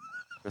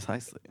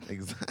 precisely.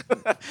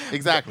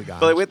 Exactly, guys.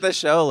 But like, with the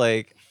show,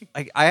 like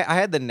I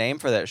had the name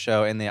for that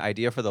show and the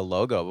idea for the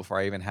logo before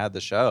I even had the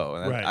show,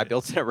 and Right. I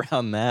built it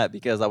around that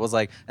because I was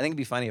like, I think it'd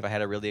be funny if I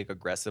had a really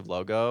aggressive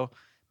logo.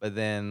 But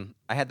then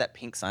I had that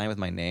pink sign with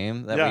my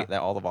name that Yeah.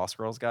 that all the Boss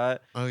Girls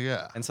got. Oh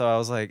yeah. And so I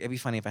was like, it'd be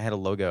funny if I had a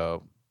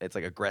logo it's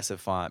like aggressive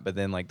font, but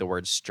then like the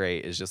word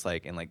straight is just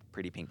like in like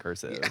pretty pink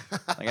cursive.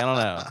 Like I don't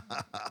know.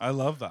 I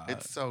love that.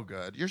 It's so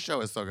good. Your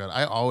show is so good.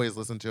 I always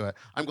listen to it.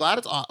 I'm glad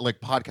it's like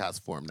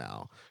podcast form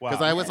now because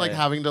Wow. I was like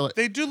having to.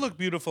 They do look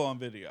beautiful on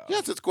video.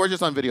 Yes, it's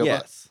gorgeous on video.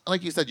 Yes. But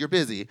like you said, you're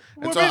busy,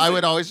 and We're so I busy.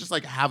 would always just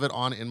like have it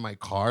on in my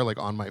car, like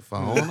on my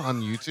phone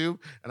on YouTube,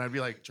 and I'd be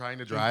like trying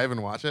to drive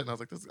and watch it, and I was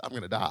like, I'm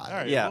gonna die. All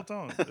right. Yeah.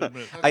 Well, don't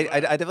admit. I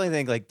definitely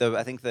think like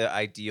the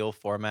ideal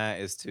format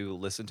is to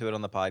listen to it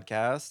on the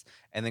podcast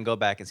and then go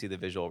back and see the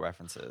visual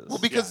references. Well,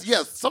 because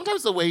yes,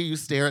 sometimes the way you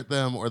stare at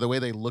them or the way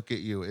they look at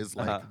you is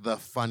like the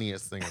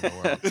funniest thing in the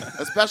world.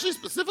 Especially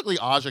specifically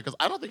Aja, because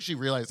I don't think she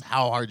realized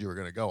how hard you were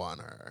gonna go on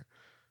her.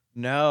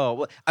 No,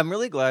 well, I'm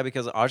really glad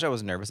because Aja I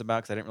was nervous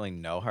about because I didn't really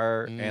know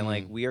her, and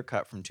like Mm. we are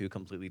cut from two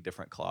completely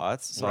different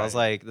cloths. So I was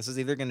Right. like, this is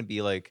either going to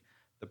be like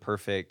the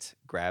perfect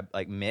grab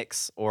like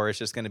mix, or it's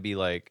just going to be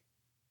like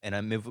an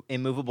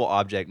immovable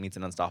object meets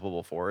an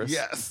unstoppable force.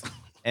 Yes.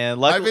 And I've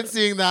luckily, been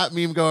seeing that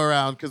meme go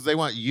around because they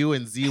want you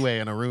and Z-Way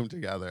in a room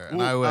together,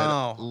 and Ooh, I would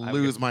oh, I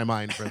lose would- my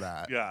mind for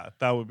that. Yeah,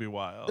 that would be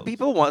wild. the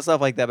people want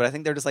stuff like that, but I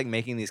think they're just like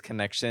making these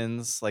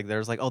connections. Like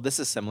there's like, oh, this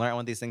is similar. I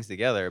want these things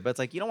together, but it's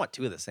like you don't want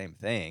two of the same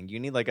thing.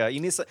 You need like you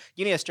need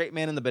a straight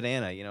man and the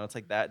banana. You know, it's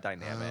like that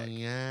dynamic. Oh,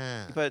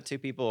 yeah. You put two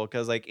people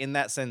because, like, in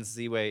that sense,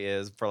 Z-Way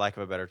is, for lack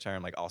of a better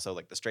term, like also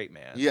like the straight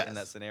man Yes. in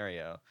that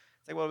scenario.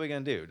 It's like, what are we gonna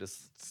do?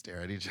 Just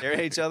Stare at each stare at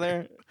each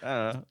other? I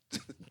don't know.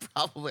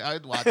 Probably,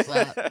 I'd watch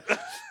that.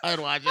 I'd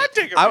watch I'd it.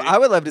 take a I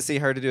would love to see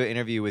her to do an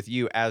interview with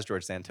you as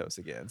George Santos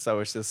again. So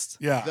it's just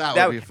Yeah.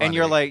 That would be funny. and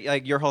you're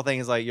like your whole thing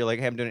is like you're like,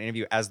 hey, I'm doing an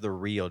interview as the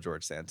real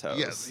George Santos.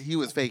 yes, he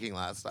was faking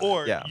last time.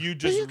 Or Yeah. you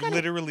just you gotta-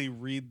 literally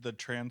read the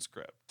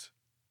transcript.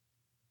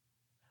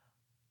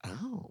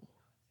 oh,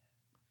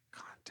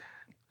 content.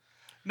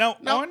 Now,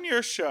 No. on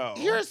your show.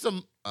 Here's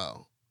some.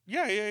 Oh,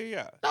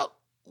 Yeah. now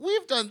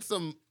we've done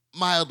some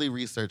mildly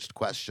researched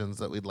questions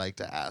that we'd like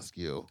to ask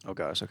you. Oh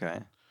gosh. Okay.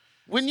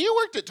 When you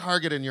worked at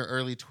Target in your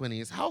early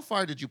 20s, how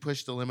far did you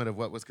push the limit of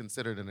what was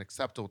considered an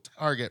acceptable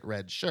Target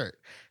red shirt?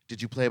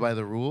 Did you play by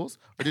the rules,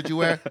 or did you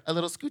wear a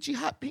little scoochy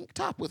hot pink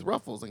top with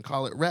ruffles and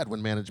call it red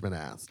when management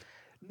asked?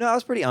 No, I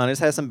was pretty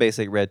honest. Had some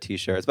basic red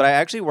T-shirts, but I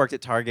actually worked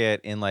at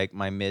Target in like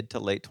my mid to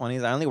late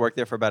 20s. I only worked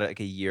there for about like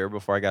a year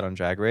before I got on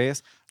Drag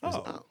Race. It was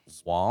Oh.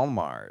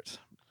 Walmart.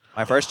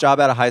 My first job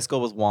out of high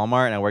school was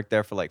Walmart, and I worked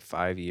there for like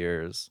 5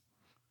 years.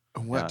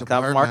 What Yeah, 'cause I'm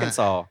department? from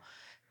Arkansas.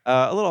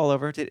 A little all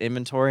over. Did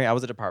inventory. I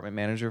was a department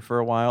manager for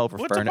a while over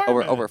What over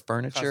department?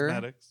 furniture.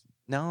 Cosmetics.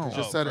 No, It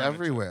just Oh, said furniture.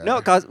 everywhere.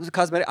 no,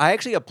 cosmetic. I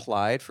actually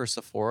applied for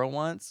Sephora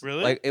once.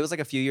 Really? Like it was like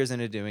a few years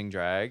into doing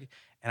drag,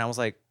 and I was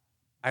like,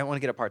 I want to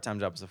get a part time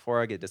job at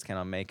Sephora, get a discount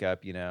on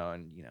makeup,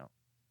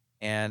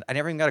 and I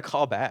never even got a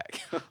call back.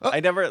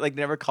 I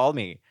never called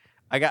me.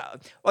 I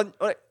got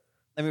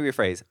let me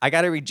rephrase. I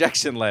got a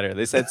rejection letter.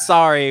 They said,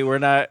 sorry, we're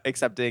not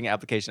accepting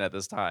application at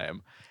this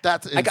time.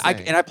 That's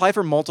insane. And I applied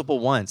for multiple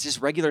ones, just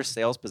regular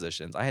sales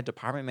positions. I had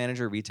department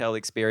manager retail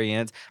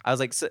experience. I was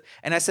like,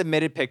 and I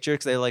submitted pictures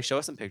because they were like, show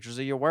us some pictures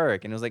of your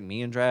work. And it was like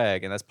me and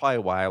drag. And that's probably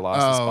why I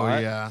lost the Oh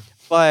spot. yeah.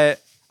 But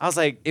I was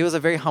like, it was a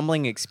very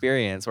humbling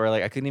experience where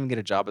like I couldn't even get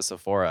a job at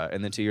Sephora.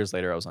 And then 2 years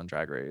later, I was on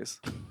Drag Race.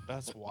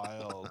 That's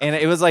wild. And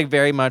it was like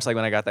very much like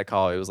when I got that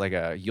call, it was like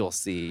you'll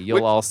see,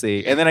 you'll all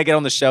see. And then I get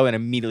on the show and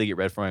immediately get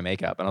red for my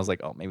makeup. And I was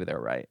like, oh, maybe they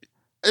were right.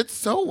 It's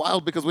so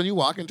wild because when you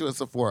walk into a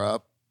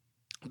Sephora,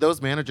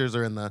 those managers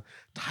are in the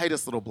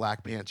tightest little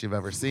black pants you've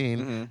ever seen,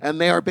 Mhm.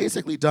 and they are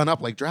basically done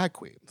up like drag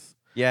queens.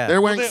 Yeah.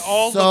 They're wearing They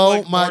all so look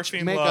like much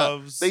Morphine makeup.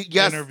 Love's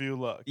Yes, interview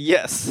look.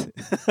 Yes.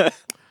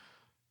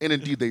 and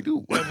indeed they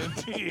do.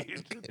 And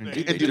indeed,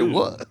 Indeed they it do.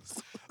 was.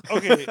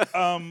 Okay,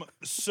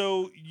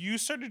 so you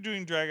started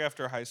doing drag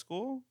after high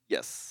school,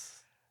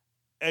 Yes.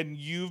 and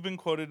you've been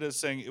quoted as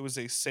saying it was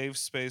a safe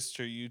space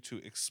for you to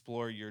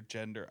explore your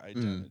gender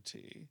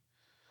identity.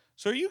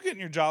 So are you getting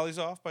your jollies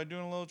off by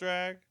doing a little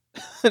drag?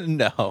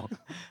 No,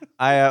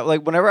 I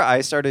like whenever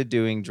I started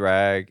doing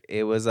drag,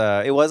 it was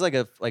like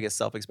a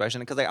self expression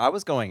because like I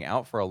was going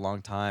out for a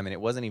long time and it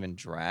wasn't even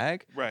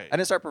drag. Right. I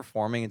didn't start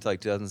performing until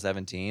like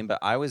 2017, but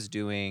I was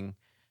doing,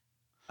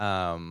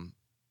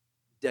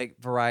 like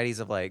varieties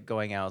of like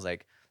going out as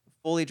like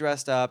fully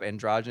dressed up,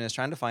 androgynous,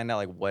 trying to find out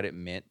like what it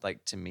meant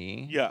like to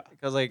me. Yeah.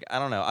 Because like I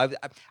don't know,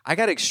 I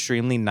got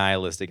extremely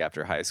nihilistic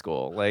after high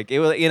school. Like it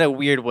was in a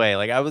weird way.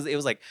 Like it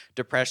was like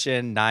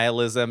depression,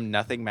 nihilism,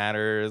 nothing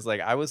matters. Like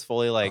I was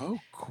fully like Oh,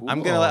 cool.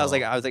 I was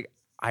like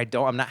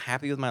I'm not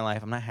happy with my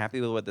life. I'm not happy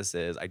with what this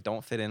is. I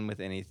don't fit in with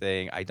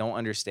anything. I don't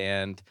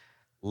understand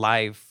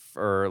life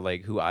or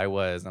like who I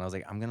was. And I was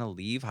like, I'm gonna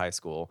leave high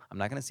school. I'm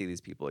not gonna see these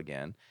people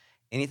again.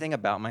 Anything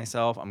about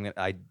myself,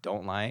 I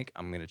don't like.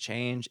 I'm gonna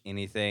change.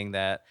 Anything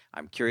that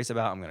I'm curious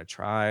about, I'm gonna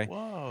try.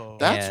 Whoa.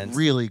 That's and-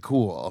 really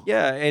cool.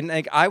 Yeah, and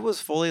like I was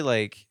fully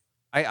like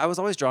I was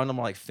always drawn to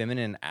more like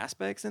feminine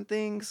aspects and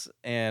things,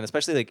 and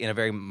especially like in a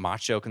very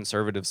macho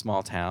conservative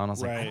small town. I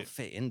was like, I Right. don't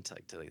fit into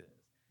like to this.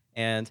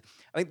 And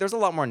I think there's a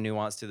lot more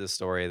nuance to this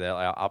story that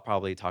I'll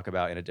probably talk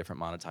about in a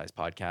different monetized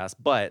podcast.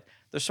 But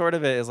the short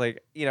of it is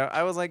like,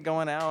 I was like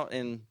going out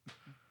and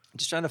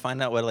just trying to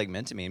find out what it like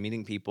meant to me and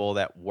meeting people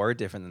that were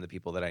different than the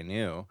people that I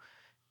knew.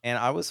 And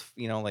I was,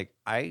 like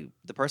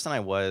the person I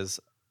was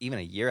even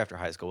a year after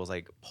high school was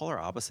like polar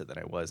opposite than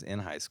I was in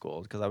high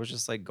school because I was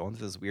just like going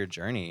through this weird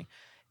journey.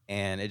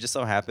 And it just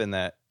so happened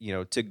that,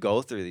 to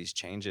go through these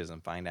changes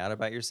and find out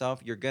about yourself,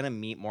 you're going to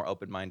meet more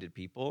open-minded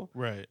people.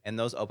 Right. And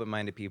those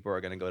open-minded people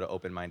are going to go to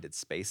open-minded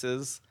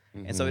spaces.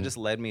 And so it Mhm. just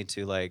led me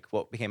to like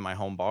what became my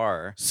home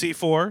bar.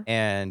 C4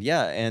 And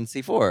and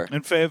C4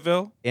 in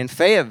Fayetteville. in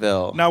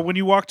Fayetteville. Now, when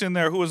you walked in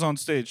there, who was on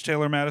stage?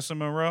 Taylor Madison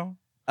Monroe?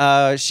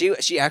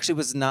 She actually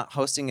was not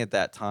hosting at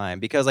that time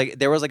because like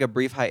there was like a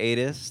brief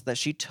hiatus that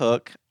she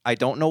took. I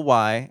don't know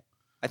why.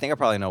 I think I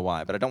probably know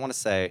why, but I don't want to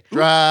say.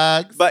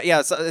 Drugs. But yeah,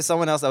 it's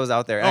someone else that was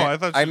out there. Oh, I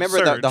thought I you remember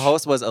Serge. the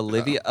host was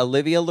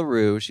Olivia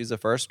LaRue. She's the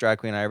first drag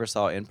queen I ever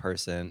saw in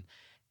person,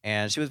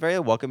 and she was very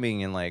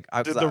welcoming and like.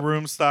 Did the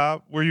room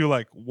stop? Were you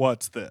like,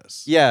 what's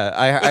this? Yeah,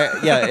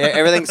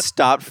 everything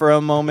stopped for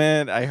a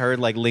moment. I heard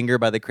like "Linger"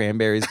 by the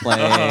Cranberries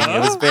playing. It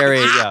was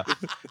very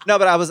No,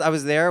 but I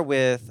was there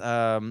with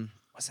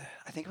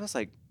I think it was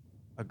like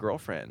a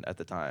girlfriend at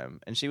the time,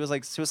 and she was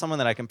someone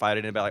that I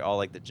confided in about like all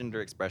like the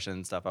gender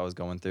expression stuff I was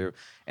going through,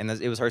 and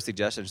it was her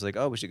suggestion. She's like,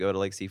 oh, we should go to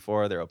like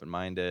C4. They're open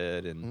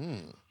minded,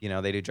 and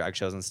they do drag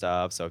shows and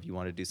stuff. So if you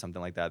want to do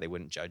something like that, they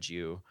wouldn't judge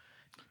you.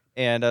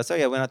 And I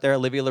went out there.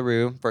 Olivia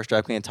LaRue, first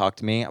drag queen, talked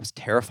to me. I was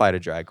terrified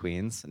of drag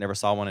queens. I never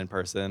saw one in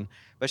person,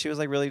 but she was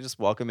like really just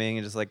welcoming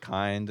and just like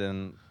kind.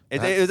 And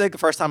it was like the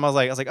first time I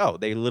was like, oh,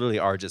 they literally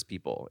are just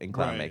people in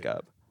clown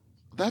makeup.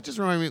 That just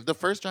reminded me. The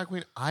first drag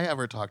queen I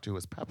ever talked to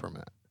was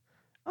Peppermint.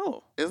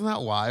 Oh, Isn't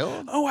that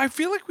wild? Oh, I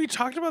feel like we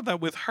talked about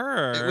that with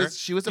her.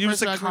 She was the it first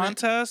was a drag queen.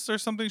 contest or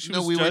something. She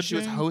was She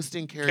was judging?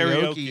 hosting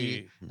karaoke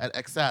Karaoke. at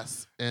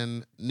Excess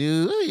in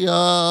New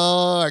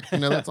York. You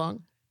know that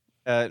song?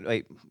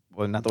 Wait,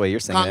 well, not the way you're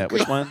singing it. Concrete.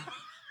 Which one?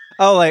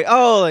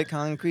 like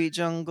concrete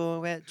jungle,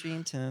 wet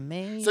dream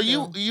tomato. So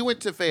you went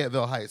to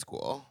Fayetteville High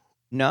School.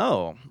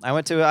 No, I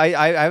went to.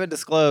 I haven't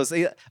disclosed.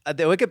 The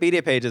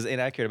Wikipedia page is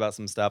inaccurate about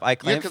some stuff. I Yeah,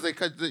 claim because they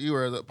cut that you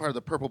were part of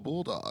the Purple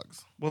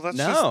Bulldogs. Well, that's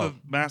No. just the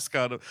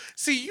mascot of.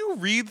 See, you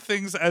read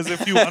things as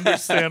if you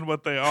understand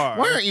what they are.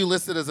 Why aren't you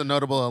listed as a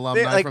notable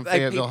alumni from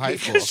Fayetteville High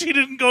School? Because she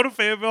didn't go to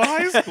Fayetteville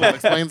High School.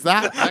 Explains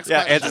that. Next yeah,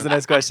 question. answers the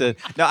next question.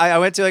 No, I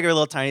went to like a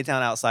little tiny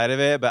town outside of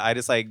it, but I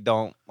just like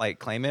don't like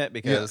claim it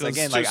because Yeah, 'cause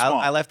again, it's like too small.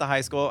 I left the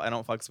high school. I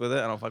don't fucks with it.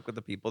 I don't fuck with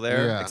the people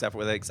there, Yeah. except for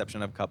with the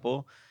exception of a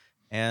couple.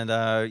 And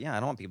I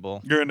don't want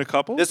people. You're into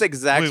couples? This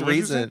exact Wait, what did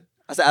you say? reason.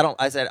 I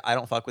said I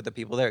don't fuck with the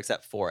people there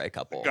except for a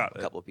couple. Got it.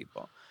 A couple of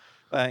people.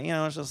 But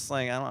it's just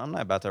like I'm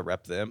not about to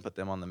rep them, put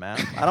them on the map.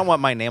 I don't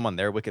want my name on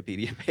their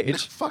Wikipedia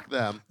page. Fuck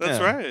them. That's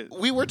Yeah. right.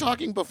 We were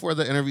talking before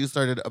the interview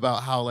started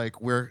about how like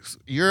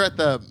you're at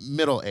the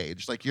middle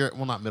age, like you're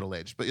not middle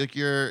age, but like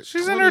you're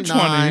She's in her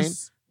 29.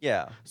 20s.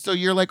 Yeah. So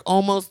you're like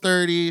almost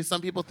 30.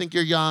 Some people think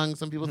you're young.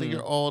 Some people think Mhm.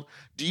 you're old.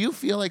 Do you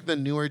feel like the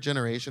newer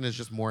generation is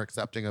just more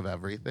accepting of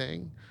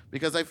everything?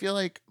 Because I feel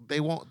like they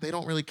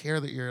don't really care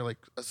that you're like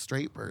a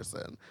straight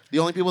person. The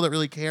only people that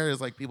really care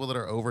is like people that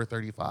are over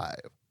 35.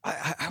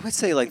 I would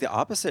say like the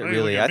opposite, Why you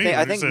really. look at me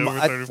I when you think say over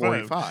I 35?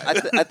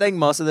 45. I think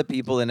most of the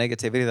people, the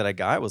negativity that I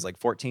got was like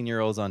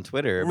 14-year-olds on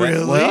Twitter. But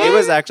Really? It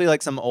was actually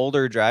like some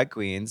older drag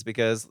queens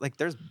because like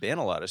there's been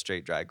a lot of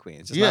straight drag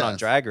queens, just not on Yes.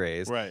 Drag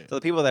Race. Right. So the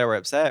people that were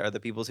upset are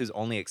the people whose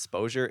only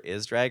exposure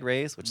is Drag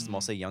Race, which is Mm.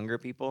 mostly younger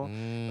people.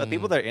 But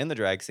people that are in the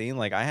drag scene,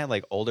 like I had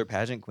like older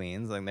pageant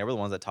queens, like they were the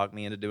ones that talked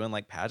me into doing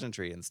like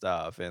pageantry and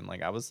stuff. And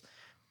like I was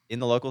in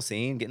the local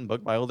scene getting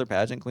booked by older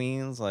pageant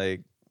queens,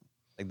 like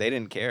they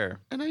didn't care.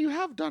 And now you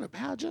have done a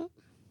pageant.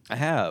 I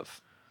have.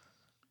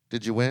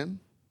 Did you win?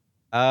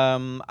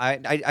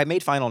 I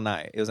made final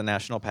night. It was a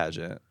national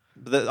pageant.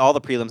 All the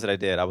prelims that I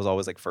did, I was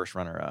always like first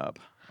runner up.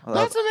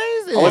 That's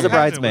amazing. I was a What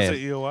happened? bridesmaid. Was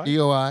it EOI?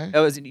 EOI. It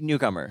was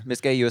newcomer, Miss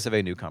Gay US of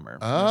A newcomer.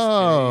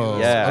 Oh.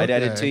 Yeah, I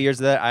did okay. 2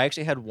 years of that. I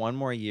actually had one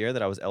more year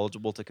that I was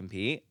eligible to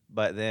compete,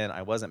 but then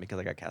I wasn't because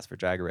I got cast for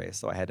Drag Race,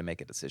 so I had to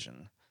make a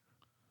decision.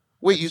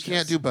 Wait, you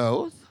can't do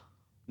both?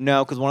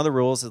 No, because one of the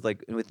rules is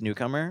like with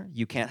newcomer,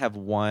 you can't have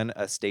won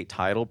a state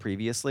title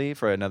previously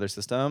for another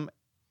system,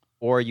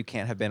 or you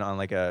can't have been on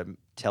like a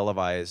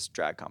televised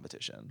drag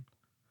competition.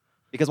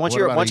 Because once What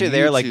you're about a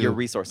there, like your YouTube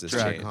resources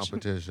Drag change.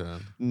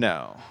 competition.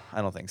 No,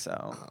 I don't think so.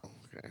 Oh,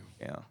 okay.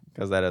 Yeah,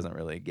 because that doesn't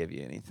really give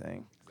you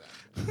anything.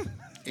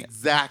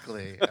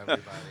 Exactly,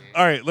 everybody.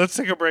 All right, let's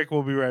take a break.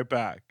 We'll be right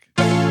back.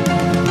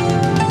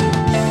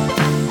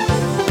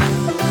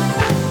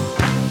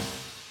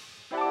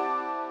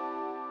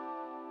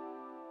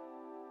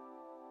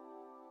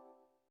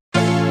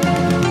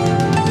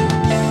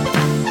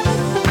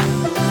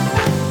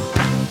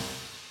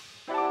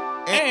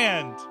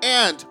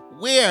 And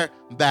we're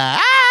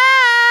back.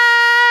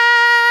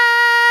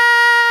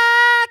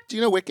 Do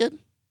you know Wicked?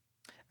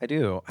 I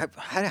do.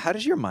 How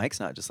does your mics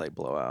not just like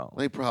blow out?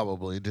 They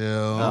probably do.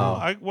 Oh.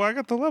 I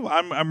got the level.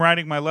 I'm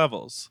writing my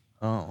levels.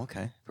 Oh,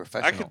 okay. I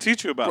Professional. can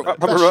teach you about it.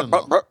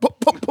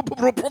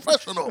 Professional.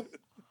 Professional.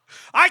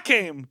 I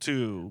came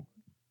to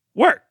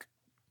work.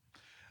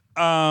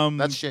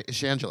 That's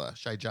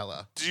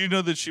Shangela. Do you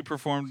know that she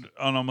performed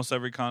on almost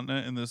every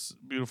continent in this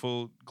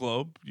beautiful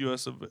globe,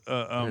 U.S.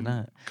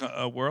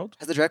 World?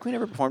 Has the drag queen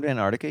ever performed in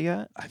Antarctica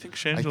yet? I think I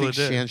Shangela think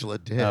did.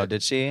 Shangela did. Oh,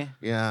 did she?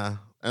 Yeah.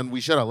 And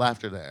we should have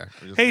left her there.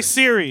 Hey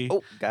Siri,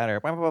 Oh, got her.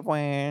 Wah, wah, wah,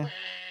 wah.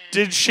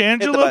 did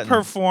Shangela button.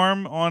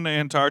 perform on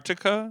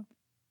Antarctica?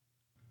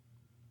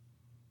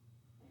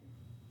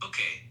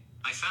 Okay,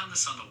 I found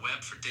this on the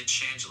web for Did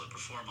Shangela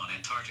Perform on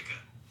Antarctica?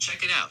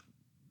 Check it out.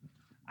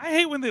 I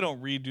hate when they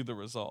don't redo the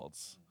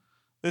results.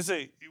 They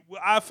say,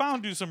 I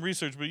found you some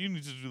research, but you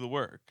need to do the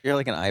work. You're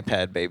like an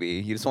iPad baby.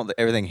 You just want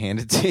everything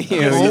handed to you.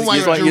 Oh you my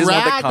just want the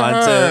drag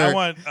content. her. I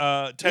want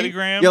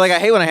Teddygrams. You're like, I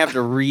hate when I have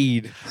to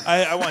read.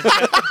 I want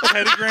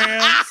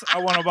Teddygrams. I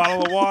want a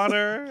bottle of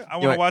water. I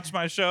want to like- watch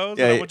my shows.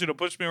 Yeah, and I yeah. want you to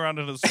push me around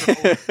in a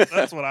stroller.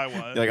 That's what I want.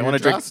 You're like, I You're want to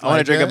drink. dressed I want to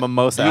like drink a it.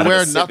 mimosa. You out of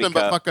wear a sippy nothing but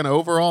cup. fucking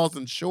overalls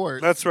and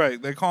shorts. That's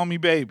right. They call me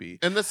baby.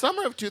 In the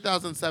summer of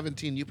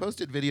 2017, you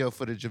posted video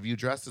footage of you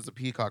dressed as a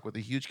peacock with a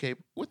huge cape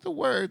with the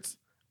words,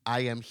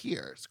 I am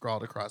here,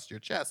 scrawled across your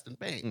chest in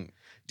paint.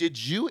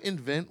 Did you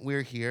invent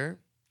We're Here?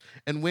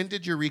 And when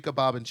did Eureka,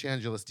 Bob, and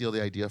Shangela steal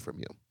the idea from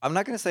you? I'm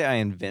not going to say I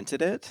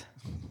invented it,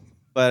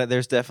 but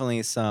there's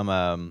definitely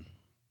some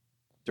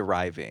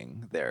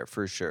deriving there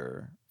for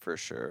sure. For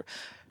sure.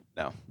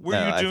 No. Were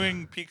no, you I-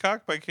 doing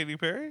Peacock by Katy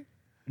Perry?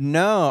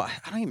 No, I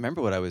don't even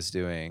remember what I was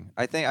doing.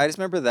 I just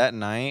remember that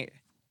night,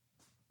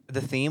 the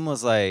theme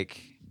was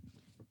like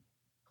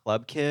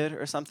Club Kid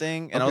or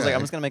something. And I was like, Okay.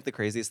 I'm just going to make the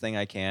craziest thing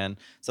I can.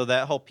 So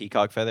that whole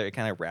peacock feather, it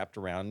kind of wrapped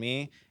around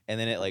me. And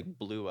then it like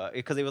blew up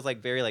because it was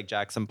like very like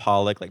Jackson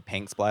Pollock, like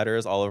paint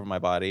splatters all over my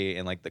body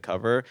and like the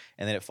cover.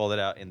 And then it folded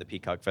out in the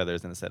peacock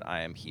feathers and it said,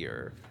 I am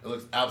here. It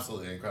looks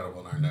absolutely incredible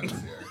in our notes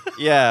here.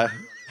 Yeah.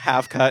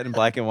 Half cut in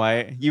black and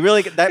white. You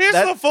really get that. Here's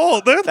the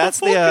fold. There's That's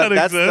the fold cut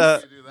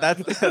that's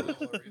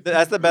exists.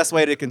 that's the best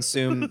way to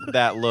consume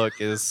that look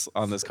is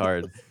on this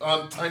card.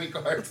 On tiny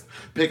cards,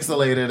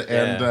 pixelated,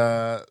 and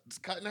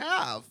just cut in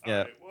half. Yeah.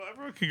 All right, well,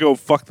 everyone can go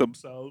fuck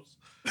themselves.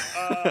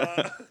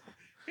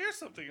 Here's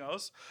something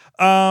else.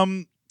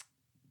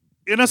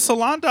 In a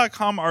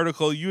Salon.com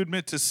article, you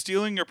admit to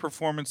stealing your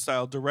performance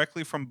style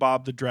directly from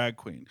Bob the drag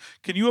queen.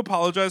 Can you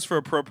apologize for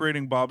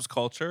appropriating Bob's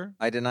culture?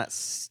 I did not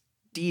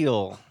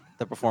steal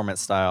the performance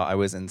style. I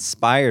was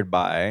inspired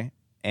by,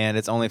 and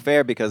it's only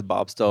fair because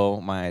Bob stole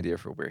my idea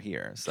for We're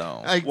Here. So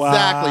Exactly. Wow.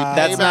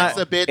 that's Payback's not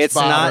a bitch, it's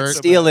not Bobbert.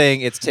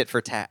 stealing. It's tit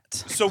for tat.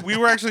 So we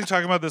were actually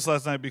talking about this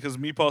last night because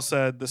Meatball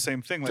said the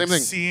same thing. Like Same thing.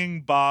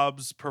 seeing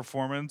Bob's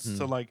performance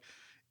to like,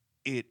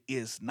 it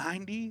is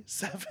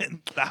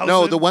 97,000.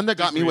 No, the one that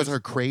got me was degrees. her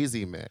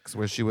crazy mix,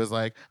 where she was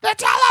like, the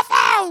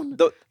telephone!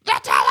 The The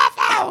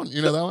telephone!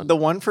 You know that one? the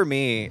one for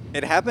me,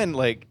 it happened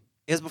like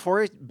it was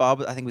before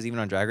Bob I think was even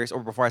on Drag Race or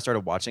before I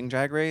started watching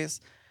Drag Race.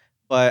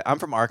 But I'm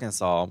from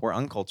Arkansas. We're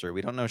uncultured.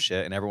 We don't know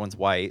shit, and everyone's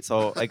white.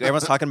 So like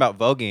everyone's talking about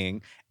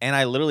voguing, and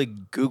I literally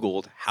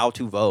Googled how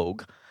to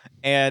vogue,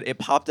 and it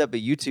popped up a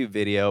YouTube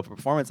video of a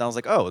performance. And I was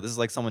like, oh, this is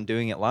like someone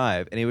doing it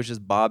live, and it was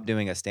just Bob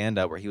doing a stand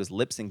up where he was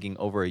lip syncing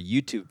over a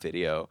YouTube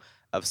video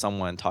of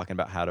someone talking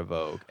about how to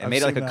vogue and I've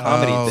made it like seen a that.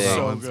 comedy Oh, thing. that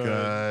So one's good.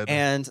 good.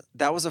 And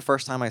that was the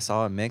first time I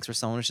saw a mix where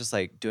someone was just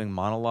like doing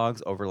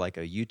monologues over like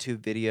a YouTube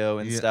video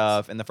and Yes.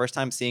 stuff. And the first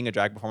time seeing a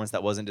drag performance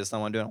that wasn't just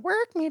someone doing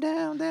 "work me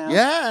down, down."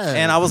 Yeah.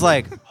 And I was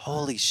like,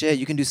 holy shit,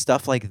 you can do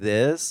stuff like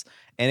this.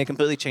 And it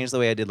completely changed the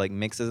way I did like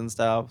mixes and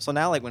stuff. So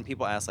now like when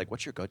people ask like,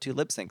 what's your go-to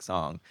lip sync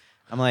song?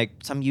 I'm like,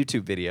 some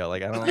YouTube video.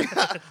 Like I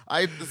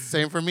don't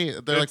Same for me.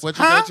 They're like, It's, "What's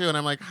your huh? go-to?" And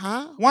I'm like,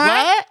 "Huh?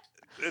 What?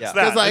 It's Yeah.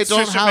 that. Because I It's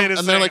don't Trisha have." Paytas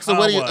And they're like, "So saying,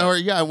 what do you?" what? Or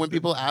yeah, when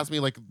people ask me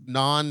like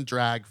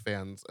non-drag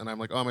fans, and I'm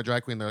like, "Oh, I'm a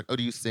drag queen." They're like, "Oh,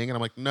 do you sing?" And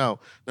I'm like, "No."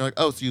 They're like,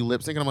 "Oh, so you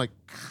lip sync?" And I'm like,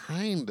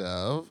 "Kind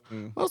of."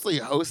 Mostly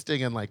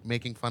hosting and like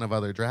making fun of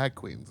other drag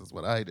queens is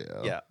what I do.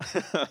 Yeah.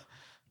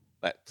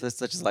 But it's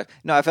such as life.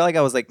 No, I felt like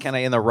I was like kind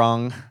of in the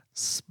wrong,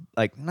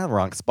 like not the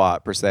wrong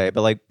spot per se,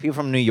 but like people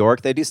from New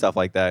York, they do stuff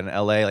like that. In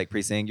LA, like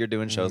Precinct, you're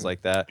doing shows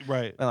like that.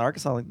 Right. In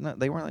Arkansas, like no,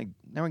 they weren't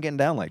getting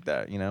down like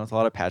that. You know, it's a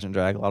lot of pageant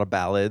drag, a lot of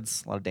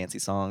ballads, a lot of dancey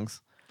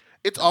songs.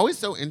 It's always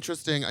so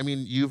interesting. I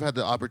mean, you've had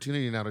the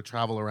opportunity now to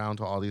travel around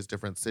to all these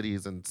different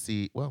cities and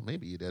see. Well,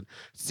 maybe you did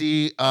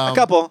see A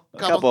couple.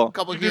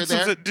 couple You here did,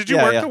 some, there. did you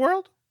Yeah, work yeah. the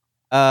world?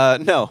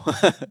 No,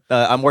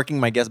 I'm working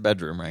my guest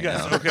bedroom right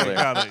Yes. now. Okay.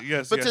 Got it.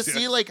 Yes. But yes, to yes.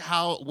 see like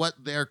what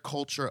their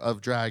culture of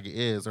drag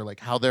is, or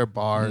like how their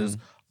bars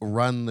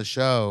run the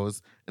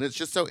shows, and it's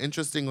just so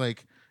interesting.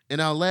 Like in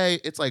LA,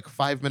 it's like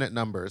 5-minute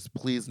numbers,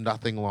 please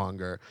nothing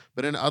longer.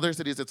 But in other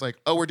cities, it's like,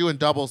 oh, we're doing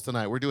doubles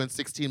tonight. We're doing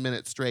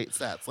 16-minute straight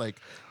sets, like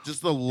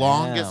just the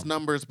longest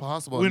numbers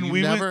possible. When And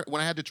we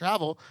when I had to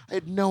travel, I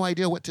had no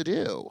idea what to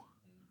do.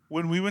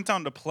 When we went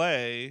down to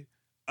play,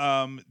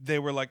 they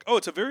were like, "Oh,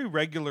 it's a very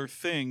regular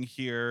thing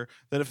here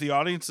that if the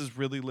audience is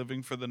really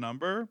living for the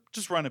number,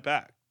 just run it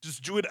back.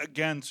 Just do it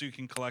again so you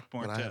can collect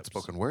more But I had tips."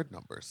 spoken word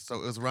numbers, so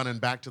it was running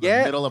back to the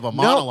Yeah, middle of a no.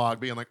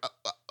 monologue, being like,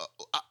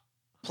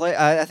 Play.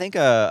 I think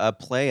a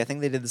play. I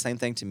think they did the same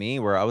thing to me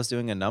where I was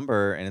doing a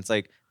number and it's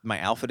like my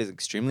outfit is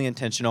extremely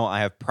intentional.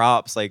 I have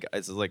props, like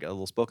it's like a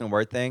little spoken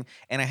word thing.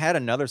 And I had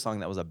another song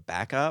that was a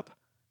backup,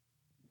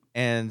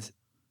 and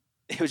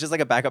it was just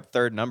like a backup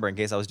third number in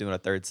case I was doing a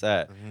third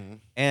set. Mhm.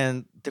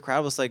 And the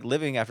crowd was like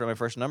living after my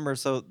first number,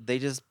 so they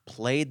just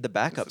played the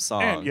backup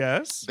song. And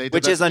yes. They did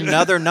Which that- is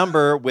another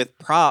number with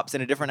props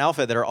in a different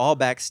outfit that are all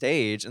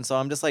backstage. And so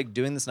I'm just like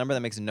doing this number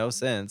that makes no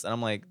sense. And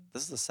I'm like,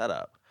 this is a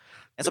setup.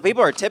 And so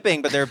people are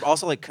tipping, but they're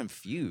also like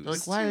confused. They're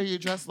like, why are you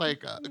dressed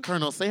like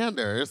Colonel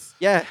Sanders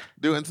Yeah.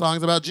 doing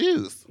songs about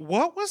juice?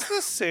 What was the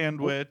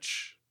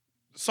sandwich?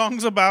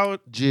 Songs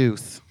about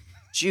Juice.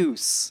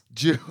 Juice.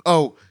 Juice.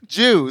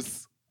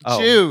 Juice. Oh,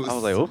 Juice. I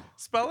was like, oh.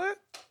 spell it?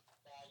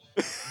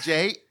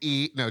 Juice.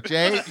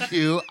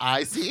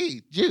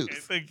 Okay, Juice.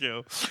 thank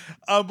you.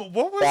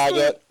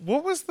 Faggot.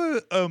 What was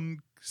the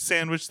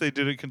sandwich they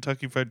did at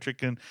Kentucky Fried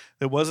Chicken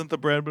that wasn't the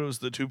bread, but it was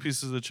the 2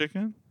 pieces of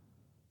chicken?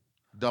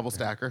 Double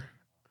stacker.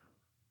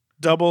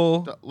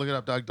 Double Look it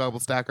up, Doug. Double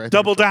stacker. I think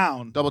double it's-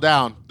 down. Double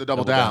down. The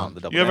double down.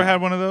 The double You ever down.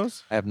 had one of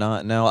those? I have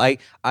not. No. I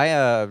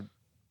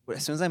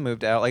as soon as I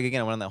moved out, like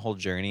again, I went on that whole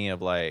journey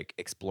of like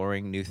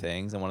exploring new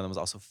things, and one of them was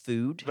also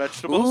food.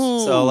 Vegetables?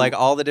 Ooh. So like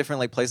all the different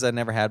like places I'd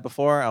never had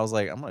before, I was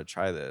like, I'm gonna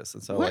try this.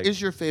 And so What like,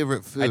 is your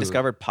favorite food? I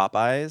discovered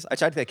Popeyes. I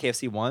tried to get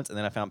KFC once, and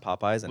then I found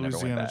Popeyes and never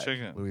went Louisiana back.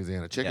 chicken.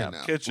 Louisiana chicken Yeah.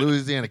 now. Kitchen.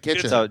 Louisiana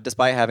kitchen. So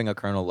despite having a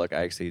Colonel look, I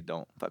actually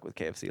don't fuck with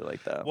KFC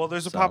like that. Well,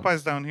 there's a So,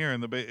 Popeyes down here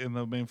in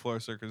the main floor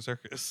of Circus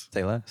Circus.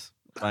 Say less.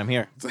 But I'm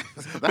here.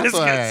 That's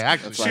why I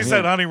actually. why She I'm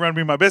said, here. "Honey, run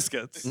me my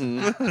biscuits."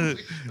 Mhm.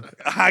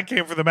 I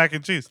came for the mac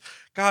and cheese.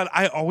 God,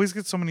 I always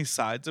get so many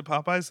sides at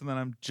Popeyes, and then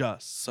I'm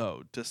just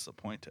so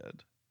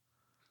disappointed.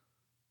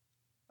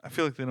 I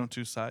feel like they don't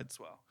do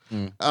sides well.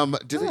 Do I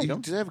they, like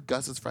 'em. do they have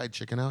Gus's fried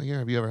chicken out here?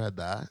 Have you ever had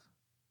that?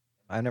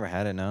 I've never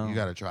had it. No. You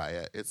got to try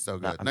it. It's so I'm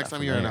good. not- I'm Next not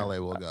time you're in familiar.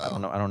 LA, we'll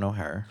go. I don't know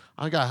her.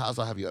 I got to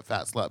also have you at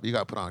Fat Slut. You got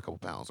to put on a couple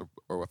pounds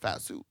or a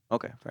fat suit.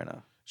 Okay, fair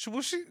enough.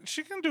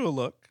 She can do a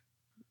look,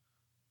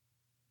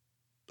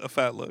 a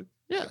fat look.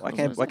 Yeah. Why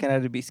that's what can't I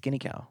I be skinny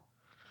cow?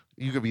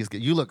 said. You could be?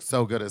 You look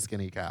so good as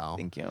Skinny Cow.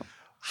 Thank you.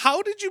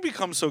 How did you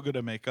become so good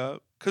at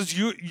makeup? Because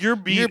your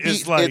beat Your is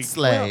beat, like it's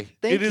slay.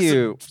 Thank it is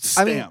you.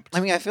 stamped. I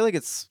mean, I feel like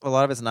it's a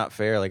lot of it's not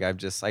fair. Like I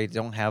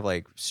don't have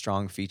like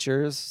strong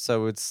features,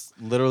 so it's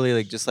literally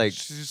like just like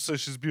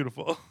she's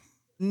beautiful.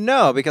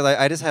 no, because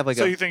I just have like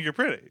So you think you're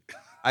pretty?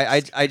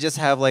 I just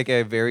have like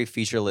a very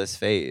featureless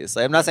face.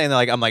 Like, I'm not saying that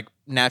like I'm like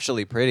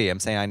naturally pretty. I'm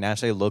saying I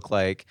naturally look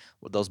like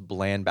those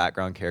bland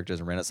background characters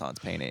in Renaissance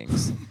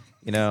paintings.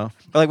 You know,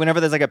 but like whenever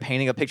there's like a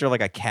picture of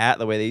like a cat,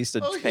 the way they used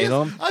to Oh, paint yeah.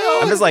 them, I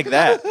always- I'm just like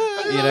that. I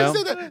You always know,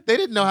 say that. They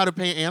didn't know how to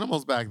paint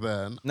animals back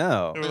then.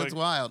 no. They were It's like,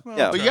 wild. oh,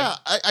 Yeah. But okay. yeah,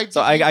 I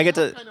So I you get have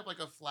to- kind of like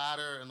a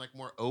flatter and like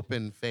more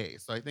open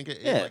face. So I think it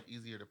is Yeah. like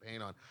easier to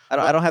paint on.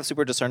 I don't have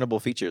super discernible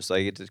features, so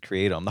I get to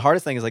create them. The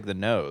hardest thing is like the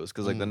nose,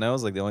 because like the Mm.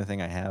 nose, like the only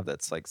thing I have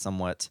that's like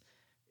somewhat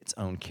its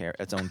own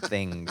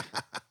thing.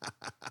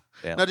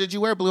 Yeah. Now, did you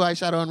wear blue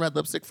eyeshadow and red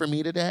lipstick for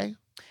me today?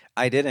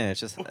 I didn't.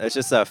 It's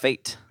just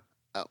fate.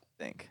 Oh.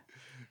 I think.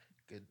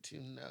 Good to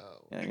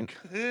know. Yeah, I can-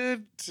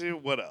 Good to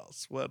what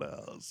else?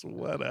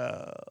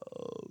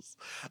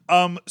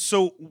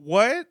 So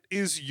what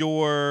is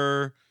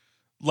your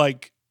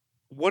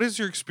what is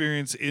your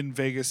experience in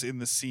Vegas in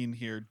the scene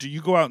here? Do you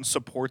go out and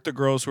support the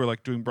girls who are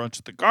like doing brunch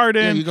at the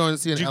garden? Yeah, you going to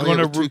see an do you Elliot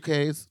go with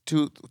to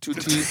two Ks, two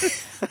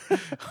T's?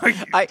 Are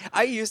you-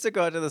 I used to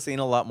go out to the scene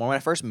a lot more. When I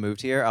first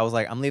moved here, I was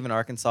like, I'm leaving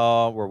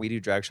Arkansas where we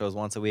do drag shows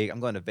once a week. I'm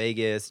going to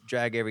Vegas,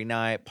 drag every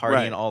night, partying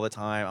Right. all the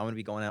time. I'm going to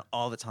be going out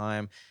all the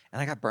time. And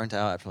I got burnt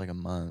out after like a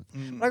month.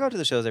 Mm. But I go to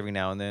the shows every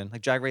now and then.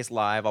 Like Drag Race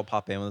Live, I'll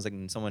pop in when there's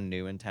like someone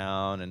new in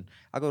town. And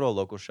I'll go to a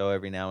local show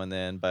every now and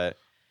then. But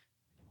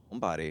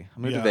homebody, I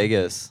moved Yeah. to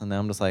Vegas. And now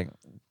I'm just like,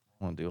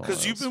 I want to do all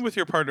Because you've those. been with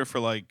your partner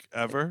for like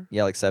ever,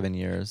 Yeah, like 7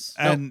 years.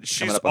 and she's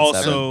coming up on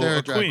seven. also They're a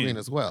a drag queen. queen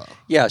as well.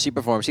 Yeah, she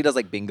performs. She does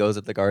like bingos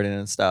at the garden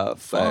and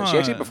stuff. But she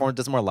actually Fun.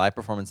 does more live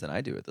performance than I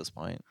do at this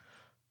point.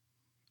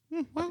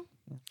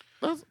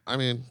 Well, I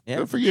mean, Yeah.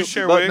 good for Do you. you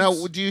share But wigs?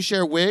 now, do you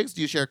share wigs?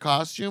 Do you share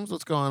costumes?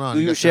 What's going on?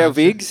 Do you got share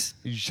costumes? wigs?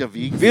 You share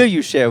wigs? Will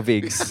you share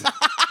wigs?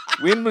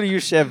 When will you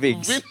share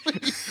wigs?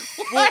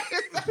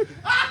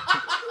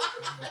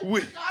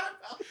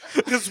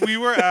 Because we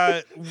were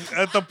at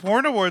the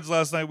porn awards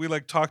last night. We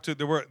like talked to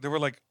there were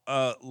like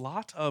a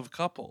lot of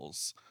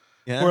couples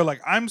Yeah. who were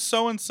like, I'm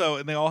so and so,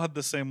 and they all had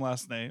the same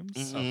last names.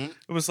 Mhm.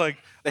 It was like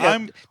They have,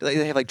 I'm do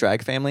they have like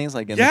drag families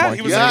like in the yeah. porn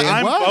He was community? like,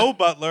 I'm What? Bo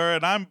Butler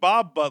and I'm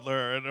Bob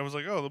Butler, and I was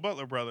like, oh, the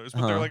Butler brothers.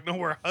 But they're Uh-huh. like, no,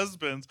 we're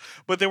husbands.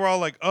 But they were all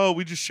like, oh,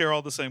 we just share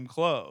all the same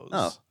clothes.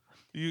 Oh.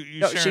 You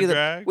No, share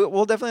drag?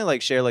 We'll definitely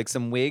like share like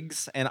some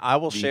wigs, and I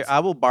will share. Wigs. I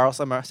will borrow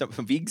some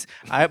wigs.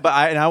 I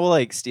will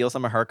like steal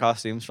some of her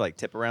costumes for like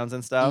tip arounds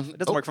and stuff. Mhm. It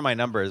doesn't Oh. work for my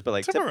numbers, but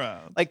like Tip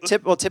around.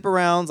 tip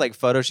arounds, like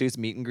photo shoots,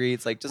 meet and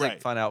greets, like just like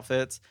Right. fun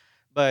outfits.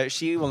 But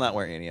she will not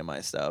wear any of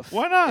my stuff.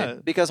 Why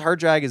not? Because her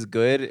drag is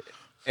good,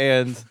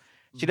 and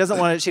she doesn't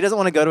want to. She doesn't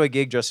want to go to a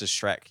gig dressed as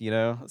Shrek, you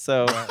know.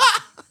 So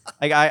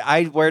like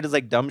I wear just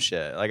like dumb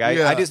shit. Like I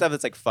Yeah. do stuff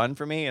that's like fun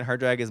for me, and her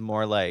drag is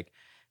more like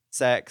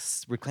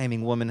sex,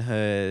 reclaiming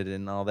womanhood,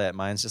 and all that.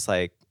 Mine's just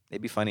like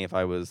it'd be funny if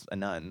I was a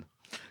nun.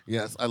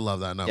 Yes, I love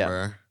that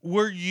number.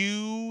 Were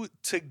you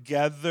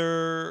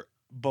together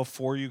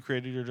before you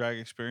created your drag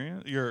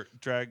experience? Your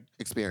drag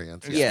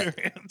Experience. Yeah.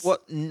 experience? Well,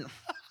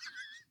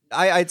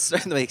 I'd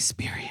certainly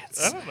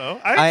experience. I don't know.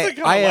 I think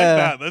I like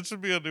that. That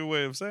should be a new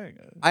way of saying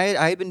it.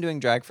 I had been doing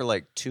drag for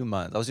like 2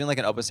 months. I was doing like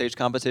an open stage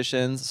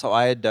competitions, so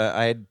I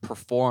had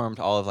performed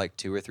all of like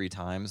 2 or 3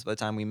 times by the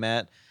time we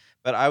met,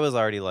 but I was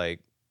already like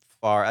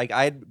far. Like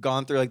I'd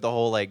gone through like the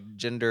whole like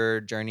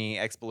gender journey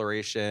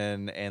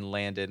exploration and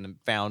landed and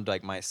found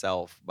like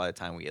myself by the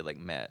time we had like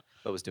met,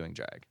 but was doing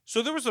drag.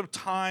 So there was a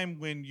time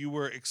when you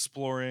were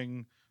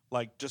exploring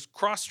like just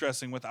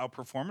cross-dressing without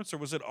performance, or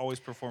was it always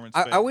performance?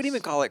 I wouldn't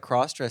even call it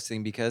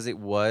cross-dressing because it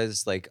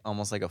was like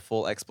almost like a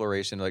full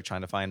exploration of like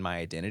trying to find my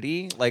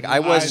identity. Like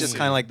I was just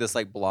kind of like this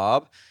like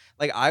blob.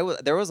 Like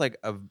there was like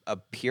a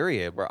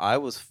period where I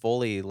was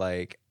fully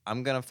like,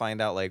 I'm gonna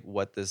find out like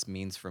what this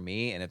means for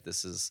me and if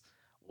this is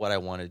what I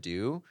want to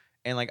do.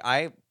 And like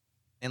I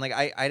didn't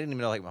even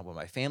know like what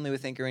my family would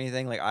think or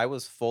anything. Like I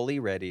was fully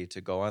ready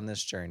to go on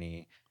this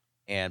journey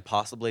and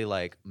possibly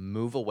like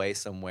move away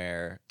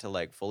somewhere to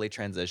like fully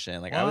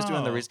transition. Like I was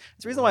doing the reason.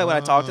 It's the reason why when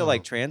I talk to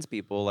like trans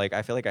people, like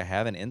I feel like I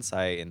have an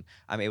insight and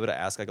I'm able to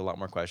ask like a lot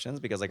more questions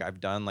because like I've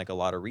done like a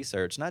lot of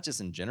research, not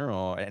just in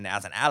general and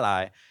as an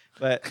ally,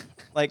 but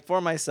like for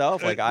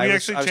myself. Like I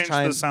was changed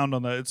trying the sound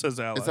on that. It says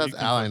ally. It says You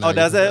can ally put- now. Oh,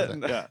 does it?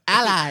 Yeah.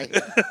 Ally.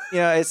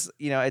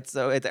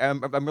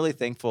 I'm really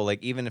thankful.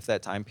 Like even if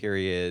that time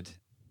period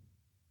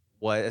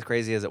was as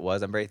crazy as it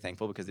was, I'm very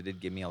thankful because it did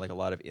give me like a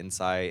lot of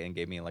insight and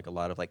gave me like a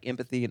lot of like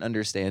empathy and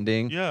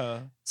understanding. Yeah.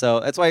 So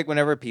that's why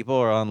whenever people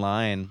are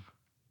online,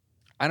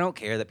 I don't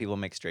care that people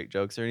make straight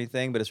jokes or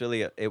anything, but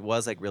it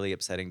was like really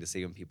upsetting to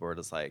see when people were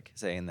just like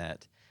saying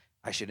that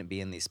I shouldn't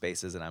be in these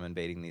spaces and I'm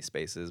invading these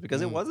spaces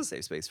because it was a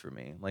safe space for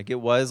me. Like it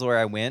was where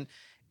I went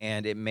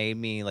and it made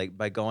me like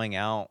by going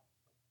out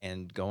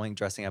and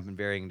dressing up in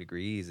varying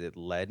degrees, it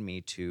led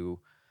me to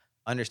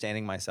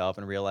understanding myself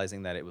and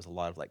realizing that it was a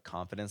lot of like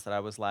confidence that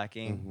I was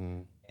lacking. Mm-hmm.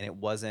 And it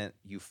wasn't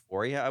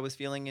euphoria I was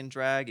feeling in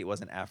drag. It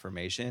wasn't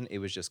affirmation. It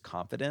was just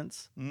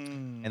confidence.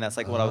 And that's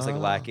like what I was like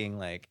lacking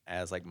like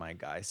as like my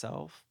guy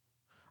self.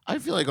 I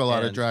feel like a lot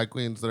of And- drag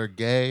queens that are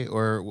gay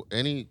or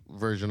any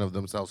version of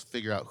themselves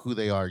figure out who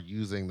they are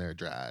using their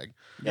drag.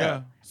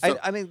 Yeah. So-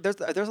 I mean, there's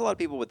a lot of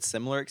people with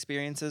similar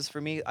experiences for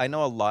me. I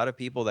know a lot of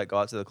people that go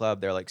out to the club.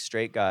 They're like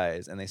straight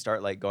guys, and they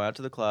start like going out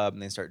to the club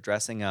and they start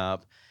dressing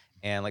up,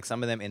 and like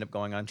some of them end up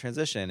going on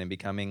transition and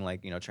becoming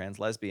like trans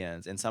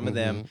lesbians, and some of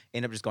them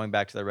end up just going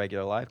back to their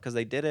regular life because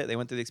they did it. They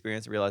went through the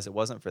experience and realized it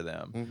wasn't for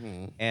them.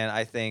 Mm-hmm. And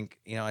I think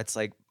it's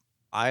like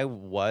I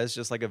was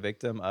just like a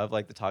victim of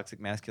like the toxic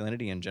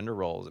masculinity and gender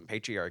roles and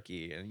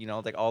patriarchy and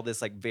like all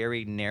this like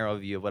very narrow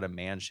view of what a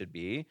man should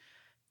be.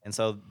 And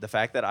so the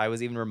fact that I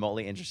was even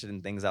remotely interested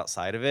in things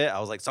outside of it, I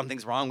was like,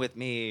 something's wrong with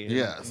me.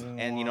 Yes.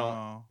 And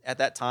Wow. at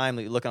that time,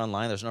 like, looking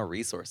online, there's no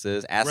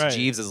resources. Ask Right.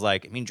 Jeeves is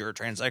like, it means you're a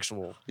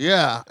transsexual.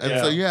 Yeah. And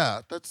so,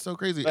 Yeah. that's so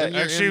crazy. But- And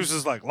you're And she in- was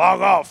just like, log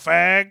off,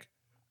 fag.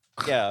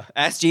 Yeah,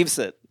 ask Jeeves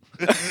it.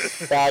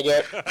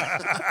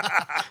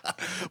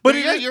 but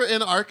yeah, you're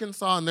in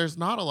Arkansas and there's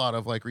not a lot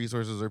of like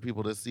resources or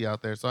people to see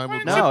out there. So I'm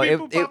Why No,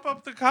 didn't it- people pop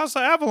up the Casa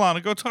Avalon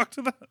and go talk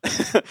to them?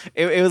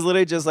 It was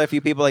literally just like a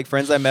few people, like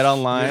friends I met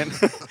online.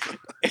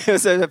 It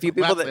was a few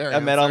people That's that their I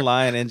met answer.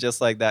 online and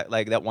just like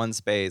that one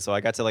space. So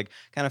I got to like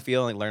kind of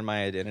feel and learn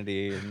my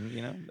identity,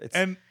 and it's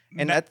And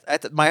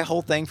my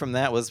whole thing from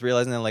that was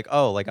realizing that like,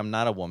 oh, like I'm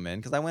not a woman,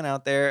 because I went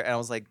out there and I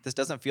was like, this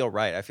doesn't feel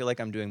right. I feel like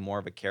I'm doing more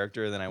of a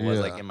character than I was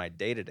like Yeah. in my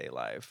day-to-day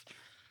life.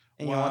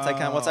 And once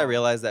I Wow.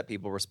 realized that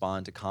people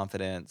respond to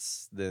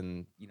confidence,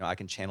 then I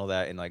can channel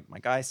that in like my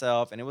guy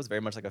self. And it was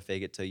very much like a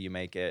fake it till you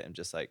make it, and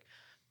just like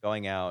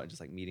going out and just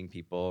like meeting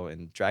people,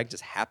 and drag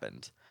just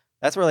happened.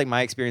 That's where like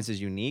my experience is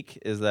unique,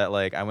 is that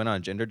like I went on a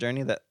gender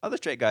journey that other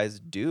straight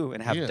guys do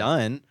and have Yeah.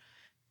 done,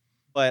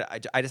 but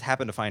I just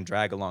happened to find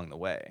drag along the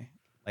way.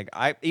 Like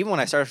even when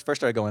I first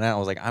started going out, I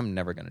was like, I'm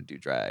never gonna do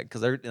drag,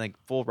 because they're like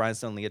full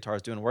rhinestone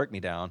leotards doing work me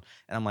down,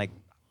 and I'm like,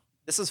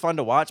 this is fun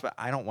to watch, but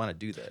I don't want to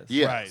do this.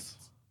 Yes. Right.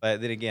 But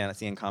then again,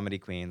 seeing comedy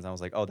queens, I was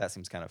like, oh, that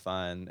seems kind of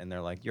fun. And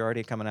they're like, you're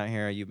already coming out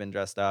here, you've been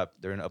dressed up.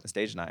 They're in open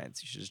stage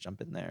nights. You should just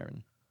jump in there.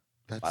 And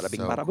That's Bada bing,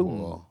 so bada boom.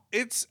 cool.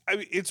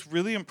 It's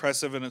really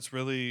impressive, and it's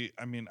really,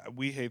 I mean,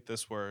 we hate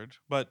this word,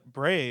 but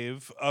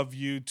brave of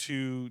you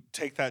to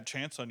take that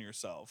chance on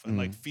yourself and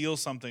like feel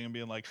something and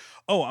being like,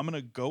 oh, I'm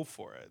gonna go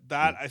for it.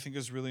 That I think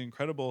is really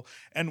incredible.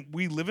 And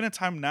we live in a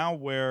time now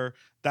where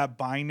that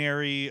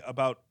binary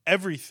about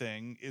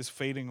everything is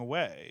fading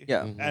away.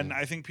 yeah. Mhm. And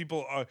I think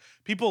people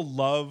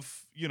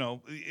love,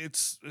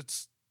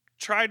 it's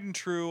tried and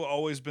true,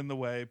 always been the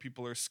way.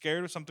 People are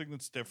scared of something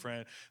that's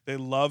different. They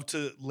love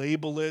to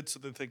label it so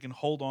that they can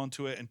hold on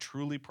to it and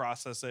truly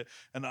process it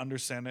and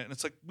understand it. And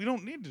it's like, we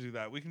don't need to do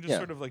that. We can just Yeah.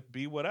 sort of like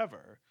be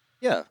whatever.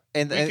 Yeah.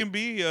 And We can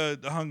be a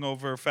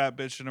hungover fat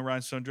bitch in a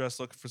rhinestone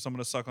dress looking for someone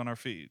to suck on our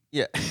feet.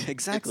 yeah, It's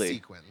exactly.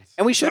 sequins.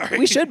 And we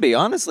should be,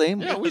 honestly.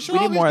 Yeah, we should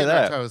need always more of get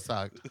our that. toes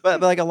sucked.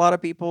 But like a lot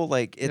of people,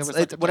 like You it's ever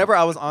suck a toe? whenever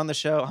I was on the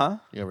show, huh?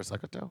 You ever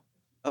suck a toe?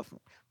 Oh,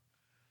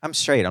 I'm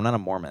straight. I'm not a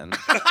Mormon.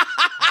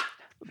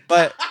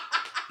 But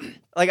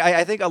like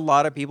I think a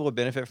lot of people would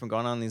benefit from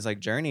going on these like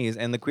journeys,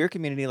 and the queer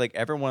community, like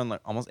everyone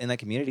like almost in that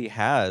community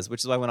has,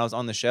 which is why when I was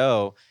on the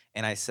show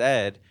and I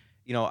said,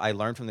 I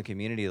learned from the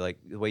community, like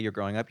the way you're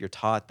growing up, you're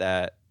taught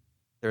that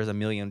there's a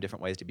million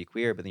different ways to be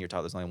queer, but then you're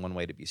taught there's only one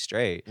way to be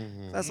straight.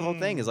 Mhm. That's the whole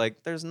thing, is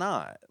like there's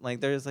not. Like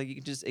there's like you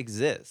can just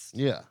exist.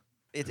 Yeah.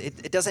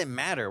 It doesn't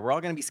matter. We're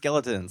all gonna be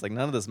skeletons. Like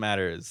none of this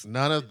matters.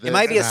 None of this. It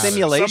might be a matters.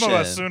 simulation. Some of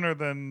us sooner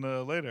than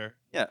later.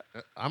 Yeah.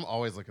 I'm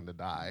always looking to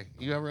die.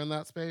 You ever in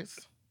that space?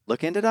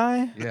 Looking to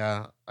die?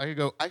 Yeah. I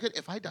could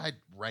if I died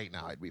right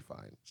now, I'd be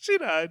fine. She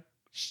died.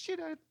 She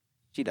died.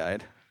 She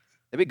died.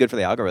 It'd be good for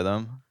the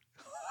algorithm.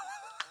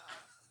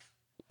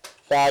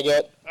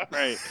 Faggot. All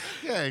right.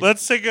 Yeah.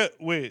 Let's take a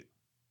wait.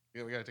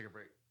 Yeah, we gotta take a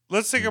break.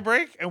 Let's take a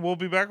break, and we'll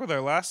be back with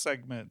our last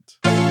segment.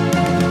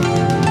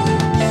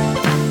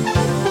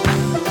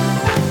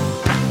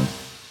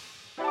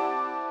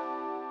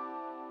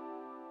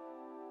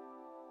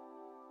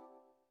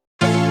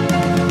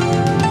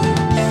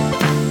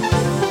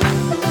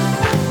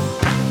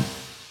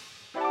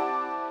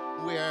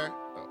 We're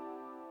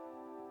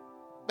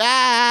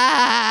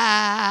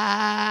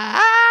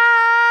back.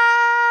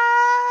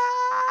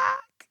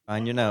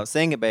 Find your note.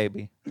 Sing it,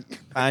 baby.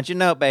 Find your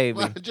note, baby.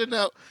 But you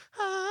know,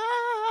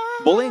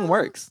 Bullying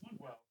works.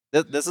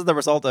 This is the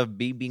result of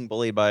being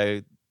bullied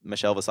by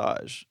Michelle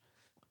Visage.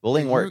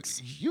 Bullying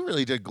works. You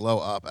really did glow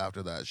up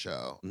after that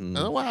show. I don't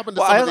know what happened to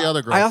Well, some I- of the other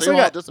I girls. also They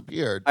all got-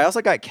 disappeared. I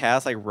also got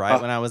cast like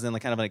right when I was in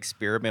like kind of an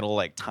experimental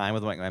like time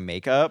with like my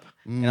makeup,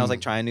 and I was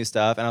like trying new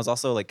stuff, and I was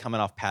also like coming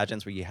off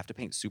pageants where you have to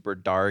paint super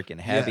dark and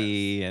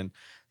heavy, and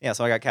yeah,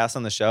 so I got cast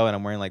on the show, and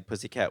I'm wearing like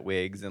pussycat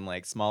wigs and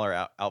like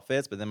smaller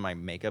outfits, but then my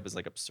makeup is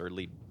like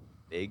absurdly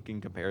big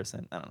in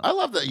comparison. I don't know. I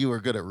love that you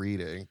were good at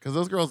reading because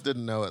those girls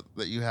didn't know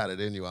that you had it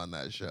in you on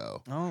that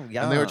show. Oh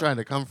yeah, And they were trying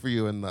to come for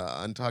you in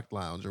the Untucked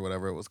Lounge or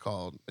whatever it was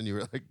called, and you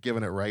were like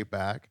giving it right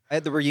back.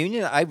 At the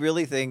reunion, I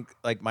really think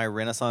like my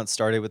renaissance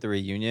started with the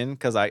reunion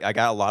because I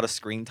got a lot of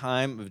screen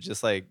time of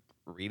just like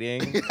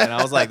reading, and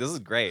I was like, this is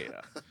great.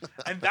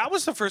 And that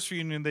was the first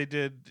reunion they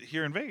did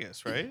here in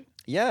Vegas, right?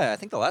 Yeah, I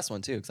think the last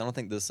one too, because I don't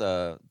think this.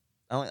 I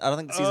don't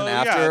think the season Oh,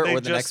 yeah, after they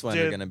or the next just one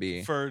are did gonna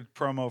be. for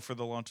promo for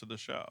the launch of the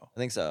show. I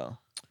think so.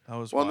 That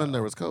was Well, then wild.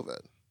 there was COVID.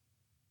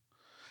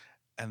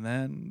 And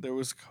then there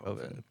was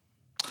COVID.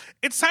 COVID.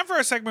 It's time for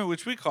our segment,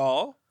 which we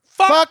call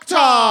Fuck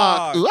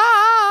Talk. Ooh,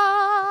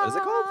 ah. What is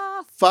it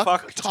called?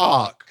 Fuck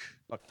Talk.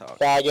 Fuck talk.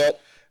 Faggot.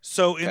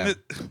 So in Okay.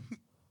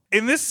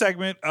 in this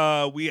segment,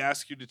 we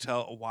ask you to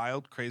tell a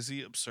wild,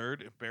 crazy,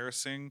 absurd,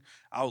 embarrassing,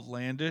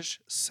 outlandish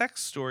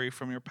sex story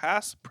from your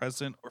past,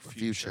 present, or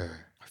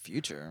future.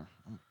 Future.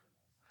 Future.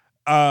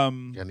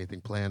 Um, You got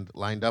anything planned,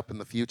 lined up in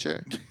the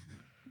future?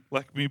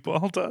 like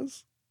Meatball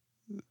does.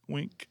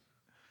 Wink.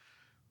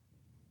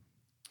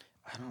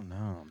 I don't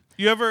know.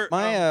 You ever?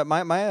 My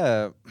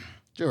Did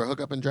you ever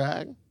hook up and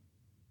drag?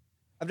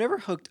 I've never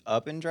hooked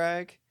up in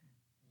drag,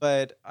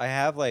 but I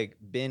have like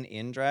been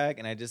in drag,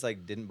 and I just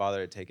like didn't bother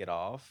to take it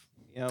off.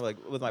 You know, like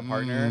with my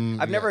partner.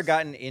 I've never yes.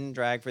 gotten in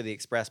drag for the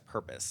express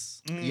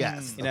purpose.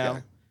 Yes. You know,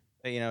 Okay.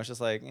 But, it's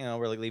just like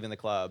we're like leaving the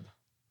club,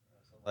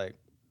 like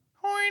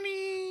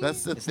horny.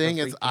 That's the It's thing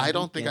the is I freaking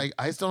don't think weekend.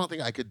 I still don't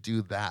think I could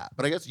do that.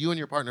 But I guess you and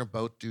your partner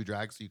both do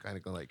drag, so you kind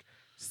of can like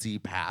see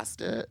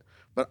past it.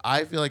 But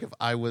I feel like if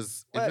I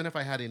was, What? even if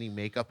I had any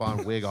makeup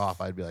on, wig off,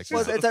 I'd be like,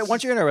 well, it's like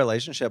once you're in a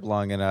relationship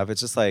long enough,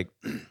 it's just like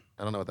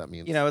I don't know what that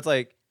means. it's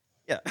like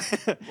yeah.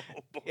 Oh,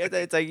 boy.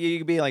 It's like you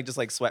could be like just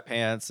like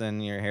sweatpants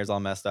and your hair's all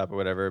messed up or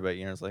whatever, but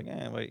it's like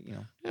wait,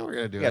 yeah, we're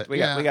gonna do we got, it. we,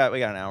 yeah. got, we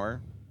got an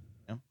hour.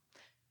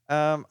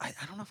 I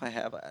don't know if I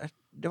have.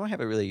 Don't have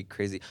a really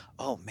crazy.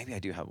 Oh, maybe I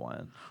do have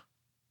one.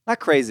 Not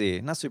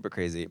crazy, not super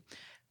crazy.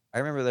 I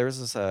remember there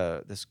was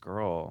this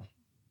girl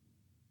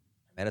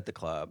I met at the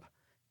club,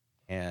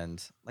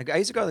 and like I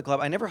used to go to the club.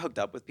 I never hooked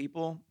up with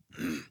people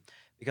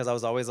because I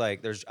was always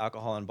like, there's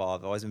alcohol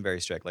involved. I've always been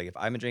very strict. Like if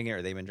I've been drinking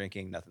or they've been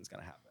drinking, nothing's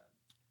gonna happen.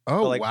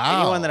 Oh So, like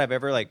wow. anyone that I've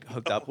ever like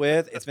hooked up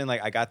with, it's been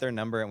like I got their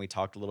number and we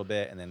talked a little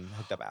bit and then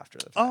hooked up after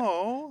the fact.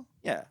 Oh.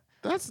 Yeah.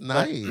 That's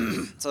nice.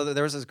 So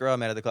there was this girl I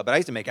met at the club, but I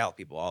used to make out with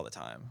people all the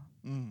time.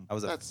 Mm. I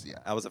was That's- yeah.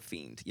 I was a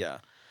fiend, yeah.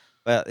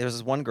 But there was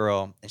this one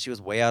girl, and she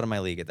was way out of my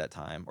league at that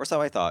time, or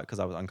so I thought, because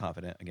I was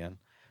unconfident again.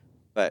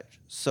 But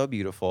so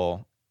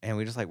beautiful, and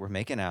we just like were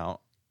making out,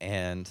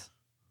 and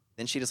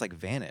then she just like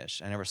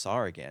vanished. I never saw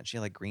her again. She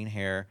had like green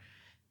hair,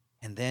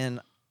 and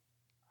then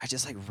I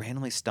just like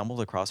randomly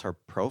stumbled across her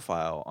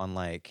profile on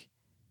like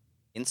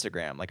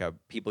Instagram, like a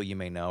people you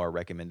may know or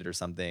recommended or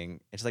something.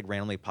 It just like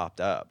randomly popped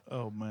up.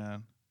 Oh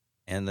man.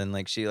 And then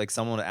like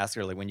someone would ask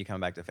her like, when you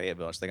coming back to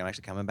Fayetteville? She's like, I'm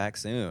actually coming back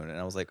soon. And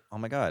I was like, oh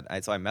my God.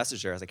 So I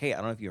messaged her. I was like, hey, I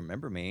don't know if you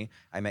remember me.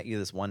 I met you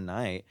this one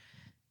night.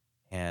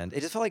 And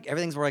it just felt like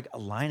everything's were like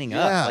aligning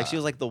up. Like she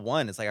was like the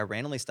one. It's like I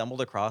randomly stumbled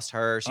across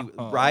her. She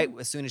right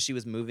as soon as she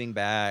was moving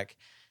back,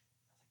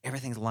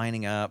 everything's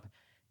lining up.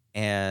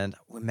 And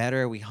we met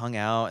her, we hung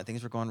out, and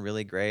things were going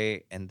really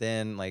great. And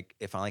then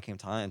it finally came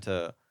time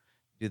to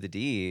do the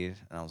deed.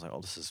 And I was like,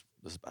 oh, this is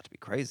about to be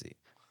crazy.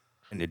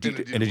 And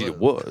it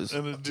was.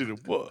 And indeed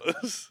it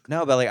was.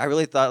 No, but like I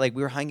really thought like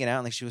we were hanging out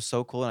and like she was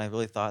so cool and I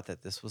really thought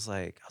that this was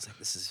like I was like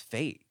this is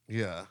fate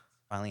Yeah.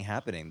 finally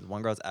happening. The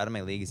one girl's out of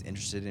my league, is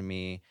interested in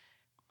me,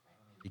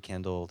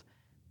 rekindled,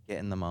 get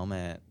in the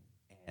moment,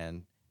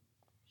 and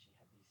she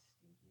had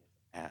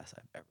the stinkiest ass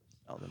I've ever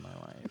smelled in my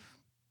life.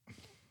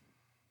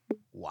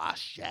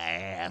 Wash your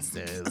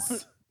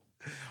asses.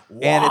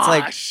 And it's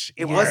like Wash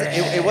it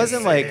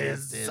wasn't like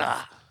asses.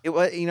 it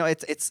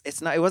was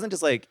it's not it wasn't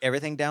just like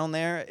everything down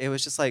there. It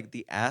was just like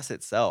the ass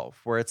itself,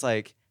 where it's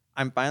like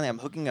I'm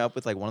hooking up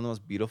with like one of the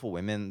most beautiful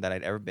women that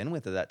I'd ever been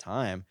with at that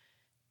time,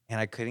 and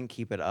I couldn't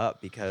keep it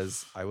up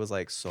because I was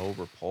like so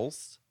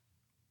repulsed.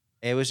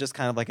 It was just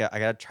kind of like I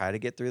gotta try to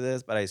get through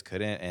this, but I just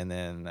couldn't. And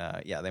then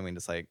then we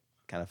just like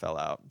kind of fell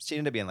out. She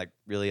ended up being like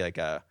really like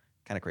kind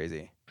of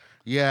crazy.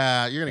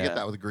 Yeah, you're gonna Yeah. get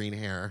that with green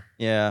hair.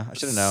 Yeah, I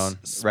should have known.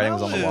 Writing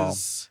was on the wall.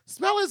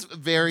 Smell is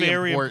very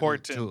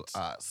important to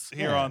us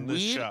here on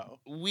this show.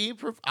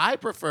 I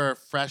prefer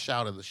fresh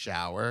out of the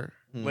shower,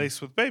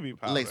 Laced with baby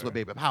powder. laced with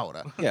baby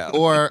powder. Yeah.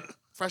 Or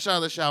fresh out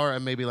of the shower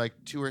and maybe like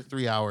 2 or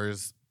 3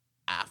 hours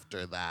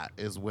after that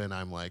is when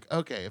I'm like,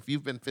 okay, if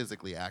you've been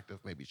physically active,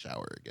 maybe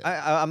shower again.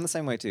 I'm the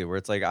same way too, where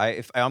it's like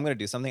if I'm gonna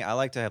do something, I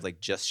like to have like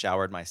just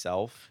showered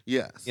myself.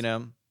 Yes. You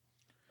know,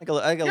 like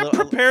a Yeah, little.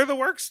 prepare the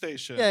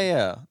workstation.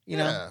 Yeah. You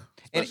know. Yeah.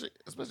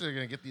 Especially you're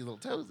gonna get these little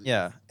toesies.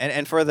 Yeah,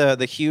 and for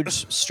the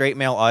huge straight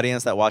male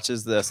audience that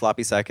watches the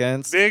sloppy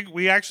seconds,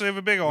 We actually have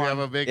a big We one. have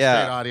a big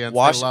yeah, straight audience.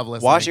 wash They love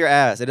listening. wash your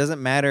ass. It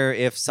doesn't matter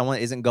if someone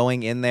isn't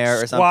going in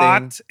there or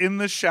Squat something. in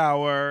the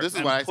shower. This is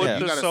and what I put said.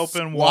 the You gotta soap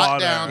in squat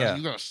water. down Yeah. and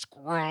you gotta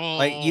scroll.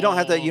 Like you don't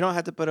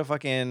have to put a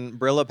fucking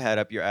Brillo pad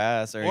up your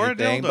ass or Or a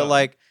anything. dildo. But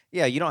like,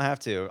 yeah, you don't have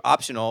to.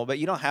 Optional, but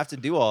you don't have to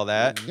do all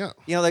that. Yeah.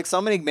 You know, like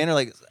so many men are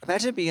like,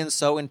 imagine being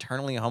so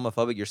internally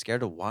homophobic, you're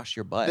scared to wash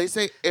your butt. They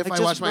say if Like, I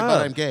just wash my rub.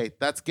 butt, I'm gay.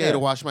 That's gay Yeah. to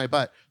wash my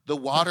butt. The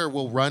water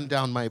will run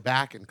down my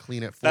back and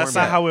clean it for That's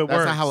me. not how it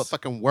That's not how it works.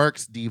 fucking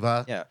works,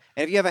 diva. Yeah,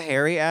 and if you have a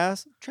hairy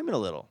ass, trim it a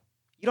little.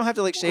 You don't have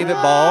to like shave it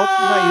bald.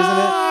 You're not using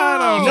it. I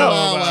don't No,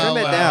 know. about trim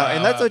it that. down,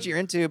 and that's what you're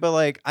into. But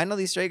like, I know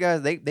these straight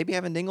guys, they be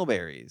having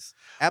dingleberries.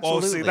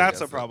 Absolutely, Well, see,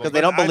 that's a problem. because they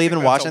But don't I believe think in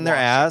that's a washing their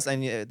wash. ass,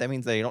 and that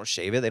means they don't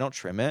shave it, they don't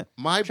trim it.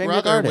 My Shame your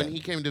brother, garden. when he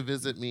came to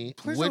visit me,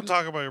 Please wouldn't don't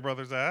talk about your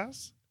brother's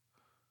ass.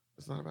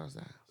 It's not about his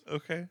ass.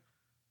 Okay.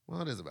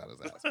 Well, it is about his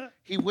ass.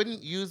 He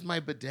wouldn't use my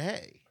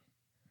bidet.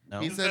 No,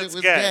 He said That's it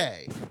was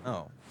gay. gay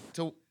no,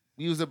 to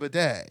use a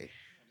bidet.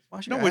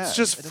 wash No, your it's ass.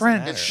 just It doesn't French.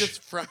 matter. It's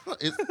just from.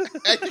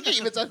 I think he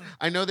even said,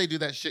 I know they do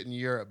that shit in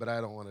Europe, but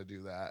I don't want to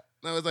do that.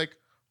 And I was like,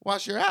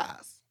 wash your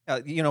ass.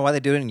 You know why they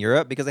do it in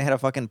Europe? Because they had a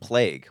fucking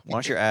plague.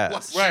 Wash your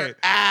ass. Wash Right. your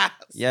ass.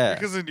 Yeah,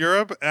 Because in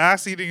Europe,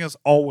 ass eating is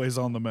always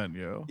on the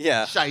menu.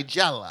 yeah,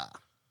 Shigella.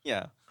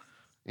 yeah.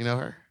 You know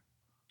her?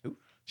 Who?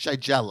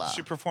 Shigella.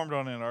 She performed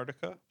on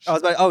Antarctica. I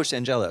was about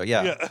Shangelo.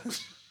 Yeah.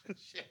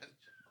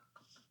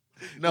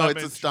 No, it's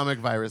a Lemon- stomach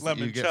virus that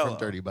you get from limoncello.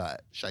 dirty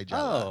butt. Shigella.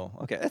 Oh,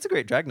 okay. That's a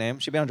great drag name.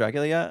 She been on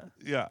Dracula yet?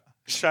 Yeah.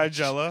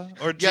 Shigella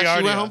or Yeah, Giardia.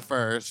 she went home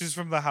first. She's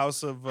from the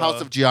House of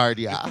House of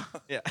Giardia.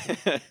 Yeah.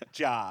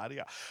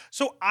 Giardia.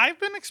 So I've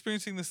been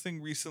experiencing this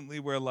thing recently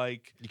where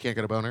like You can't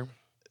get a boner?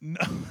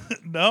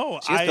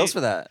 no, She has pills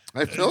for that. I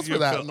have pills You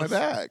for have that in my pills.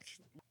 bag.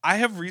 I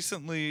have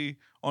recently,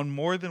 on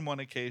more than one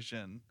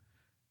occasion,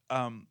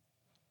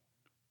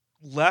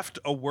 left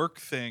a work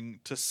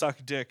thing to suck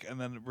dick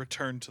and then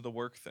return to the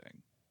work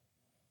thing.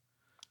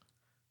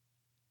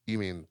 You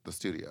mean the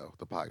studio,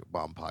 the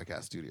Bomb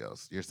Podcast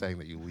Studios? You're saying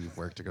that you leave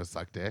work to go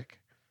suck dick?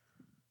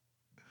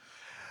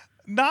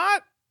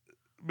 Not.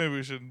 Maybe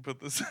we shouldn't put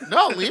this.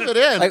 No, leave it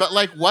in. Like- but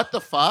like, what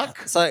the fuck?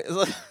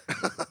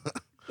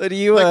 So do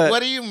you? Like,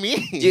 what do you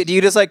mean? Do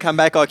you just like come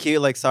back all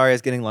cute, like sorry, I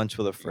was getting lunch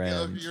with a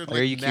friend? Your, Like,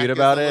 are you neck cute is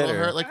about a it? little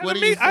or- hurt. Like, what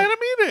do you? I had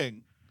a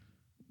meeting.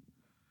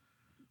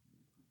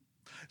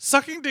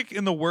 Sucking dick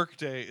in the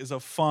workday is a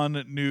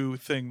fun new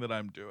thing that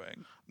I'm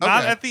doing.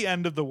 Not Okay. at the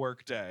end of the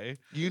workday.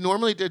 You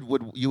normally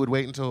you would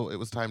wait until it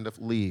was time to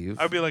leave.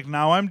 I'd be like,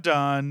 now I'm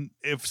done.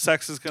 If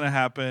sex is gonna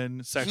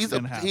happen, sex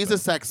can happen. He's a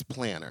sex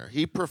planner.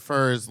 He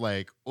prefers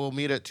like we'll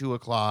meet at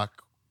 2:00,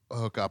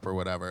 hook up or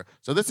whatever.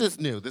 So this is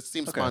new. This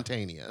seems Okay.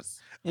 spontaneous.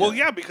 Well,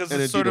 yeah, because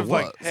And it's indeed sort it of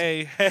like, was.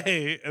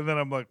 hey, and then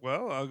I'm like,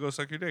 well, I'll go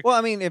suck your dick. Well,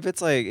 I mean, if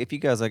it's like if you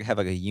guys like have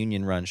like a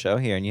union run show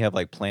here and you have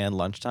like planned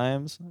lunch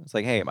times, it's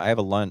like, hey, I have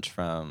a lunch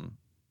from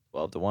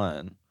 12 to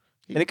 1,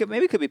 and it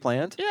could be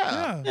planned.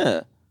 Yeah.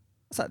 Yeah,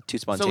 it's not too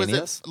So spontaneous.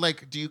 is it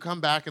like? Do you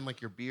come back and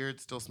like your beard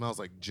still smells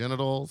like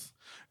genitals?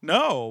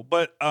 No,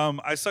 but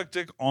I sucked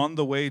dick on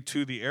the way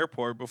to the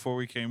airport before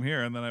we came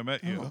here, and then I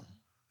met you. Oh.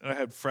 And I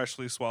had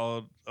freshly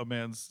swallowed a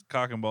man's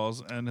cock and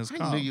balls and his I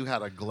cock. knew you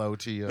had a glow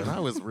to you, and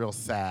I was real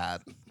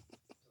sad.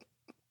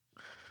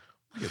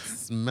 I could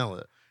smell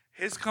it.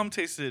 His cum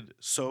tasted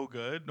so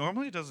good.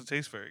 Normally, it doesn't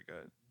taste very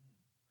good.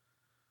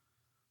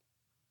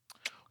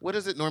 What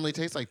does it normally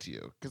taste like to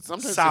you? Because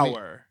sometimes to me-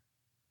 Sour.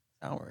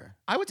 Sour.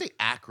 I would say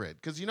acrid,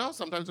 because you know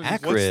sometimes when you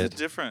Acrid. What's the Acrid.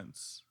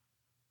 difference?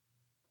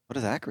 What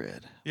is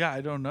acrid? Yeah,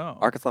 I don't know.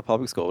 Arkansas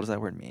Public School. What does that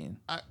word mean?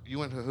 You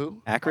went to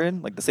who?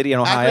 Acrid? Like the city in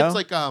Ohio? Acrid's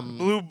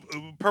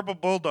like Purple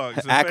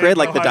Bulldogs. in Acrid, Fayetteville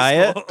like the High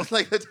diet? School. It's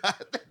like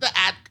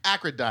the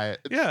acrid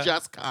diet. It's Yeah.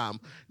 just calm.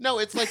 No,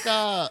 it's like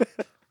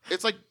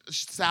it's like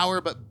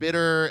sour but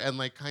bitter and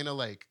like kind of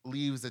like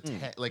leaves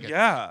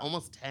Yeah.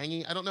 almost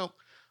tangy. I don't know,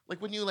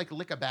 like when you like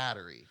lick a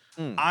battery.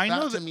 I That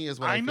know to that me is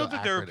what I I know feel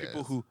that there are acrid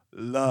people is. who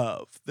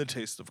love the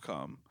taste of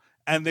cum,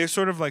 and they're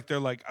sort of like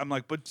I'm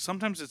like, but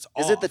sometimes it's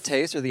Is it the off.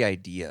 taste or the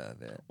idea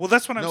of it? Well,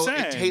 that's what I'm No,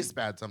 saying. it tastes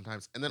bad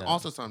sometimes, and then Yeah.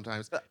 also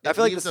sometimes I it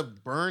feel like leaves this- a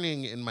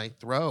burning in my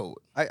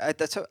throat. I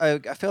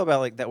feel about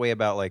like that way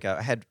about like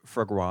I had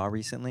foie gras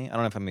recently. I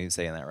don't know if I'm even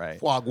saying that right.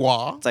 Foie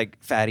gras. It's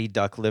like fatty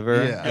duck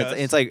liver. Yeah. And it's, Yes.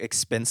 it's like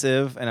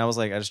expensive, and I was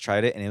like, I just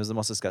tried it, and it was the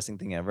most disgusting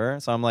thing ever.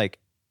 So I'm like,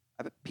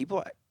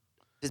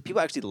 does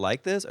people actually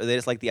like this, or they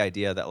just like the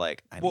idea that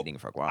like I'm Well, eating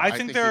foie gras? I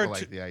think there people are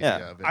like two- the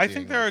idea of it I being,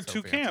 think there like, are so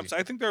two fancy. camps.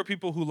 I think there are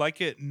people who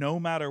like it no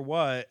matter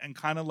what, and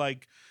kind of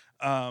like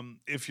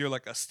if you're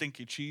like a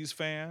stinky cheese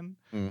fan,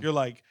 you're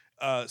like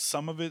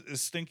some of it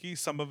is stinky,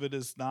 some of it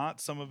is not,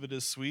 some of it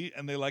is sweet,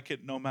 and they like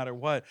it no matter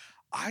what.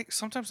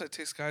 Sometimes I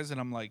taste guys and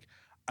I'm like,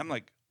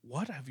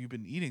 what have you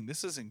been eating?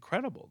 This is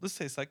incredible. This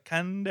tastes like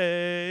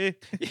candy.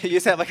 you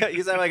sound like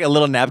a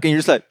little napkin. You're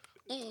just like,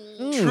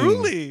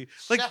 Truly,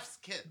 like Chef's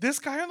kiss. this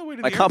guy on the way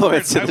to My the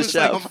compliments airport, to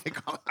the I was chef. like,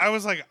 Oh my god. I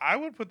was like, I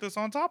would put this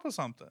on top of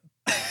something.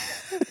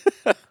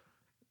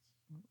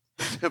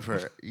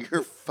 Chipper,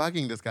 you're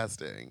fucking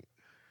disgusting.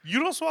 You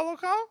don't swallow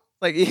cum?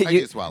 like I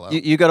do swallow.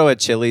 you go to a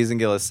Chili's and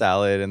get a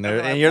salad, and And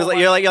then I you're pull like,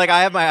 my- you're like,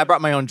 I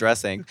brought my own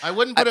dressing. I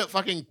wouldn't put it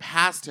fucking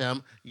past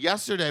him.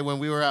 Yesterday when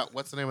we were at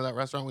what's the name of that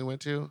restaurant we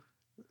went to?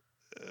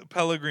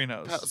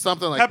 Pellegrinos.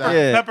 Something like Pepper, that.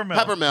 Yeah. Peppermill.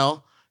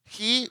 Peppermill.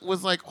 He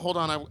was like, "Hold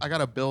on, I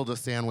gotta build a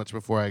sandwich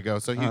before I go."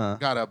 So he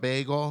got a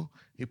bagel.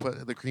 He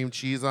put the cream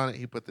cheese on it.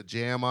 He put the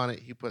jam on it.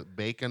 He put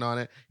bacon on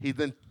it. He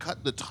then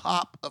cut the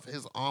top of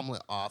his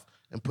omelet off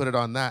and put it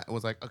on that and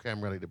was like, "Okay,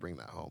 I'm ready to bring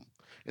that home."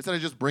 Instead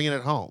of just bringing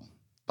it home.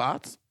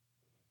 Thoughts?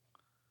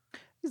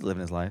 He's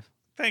living his life.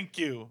 Thank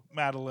you,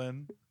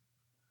 Madeline.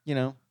 You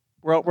know,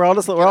 we're all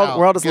just Get we're out.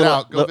 all just Get little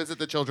out. Go visit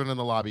the children in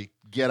the lobby.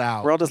 Get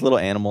out. we're all just little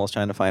animals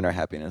trying to find our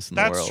happiness in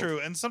the That's world. true.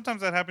 And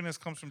sometimes that happiness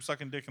comes from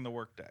sucking dick in the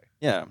workday.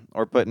 Yeah,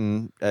 or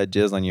putting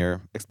jizz on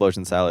your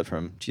explosion salad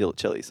from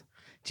Chili's.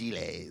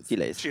 Chiles.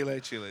 Chiles.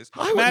 I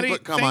wouldn't Maddie,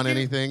 put cum thank on you.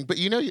 anything, but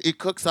you know it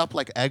cooks up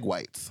like egg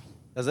whites.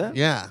 Does it?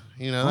 Yeah,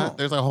 you know that. Oh.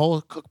 There's a whole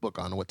cookbook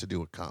on what to do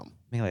with cum.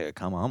 Make like a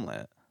cum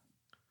omelet.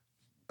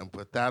 And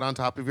put that on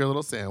top of your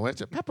little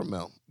sandwich at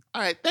Peppermill.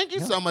 All right, thank you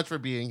so much for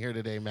being here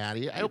today,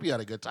 Maddie. I hope you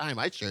had a good time.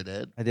 I sure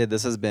did. I did.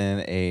 This has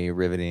been a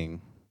riveting,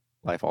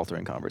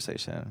 life-altering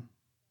conversation.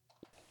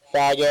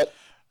 Faggot.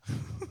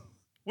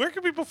 Where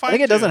can people I find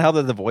think it doesn't you? help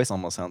that the voice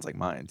almost sounds like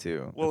mine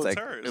too. Well, it's like,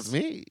 hers. It's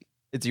me.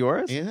 It's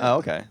yours? Yeah. Oh,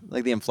 okay.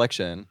 Like the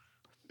inflection.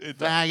 It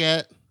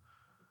Faggot.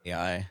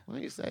 Yeah. Why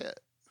don't you say it?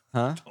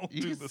 Huh? don't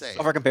You do can this. say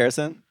Oh, for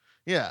comparison?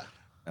 Yeah.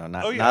 No,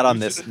 not Oh, yeah, not on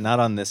we this should- not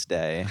on this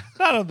day.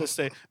 Not on this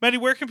day. Maddie,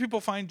 where can people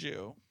find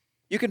you?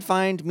 You can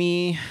find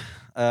me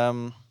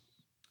on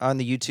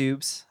the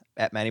YouTubes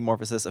at Maddy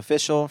Morphosis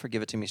Official for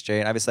Give It To Me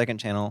Straight. I have a second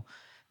channel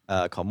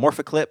called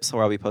Morphoclips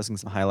where I'll be posting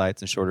some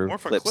highlights and shorter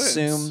clips, Morphoclips?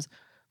 zooms,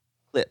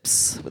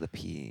 clips with a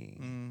P.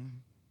 Mm.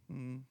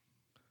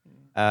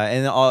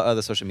 And then all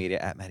other social media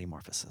at Maddy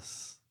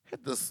Morphosis.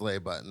 Hit the slay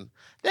button.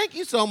 Thank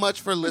you so much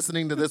for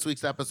listening to this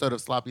week's episode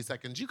of Sloppy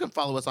Seconds. You can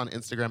follow us on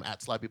Instagram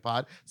at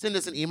SloppyPod. Send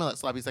us an email at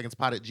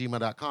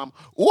sloppysecondspod@gmail.com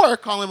or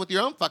call in with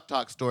your own fuck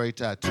talk story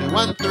to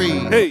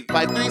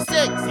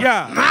 213-536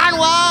 Yeah.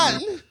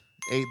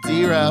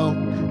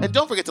 9180. And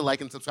don't forget to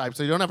like and subscribe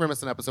so you don't ever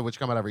miss an episode, which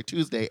come out every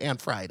Tuesday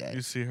and Friday.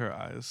 You see her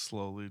eyes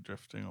slowly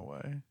drifting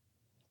away.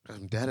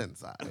 I'm dead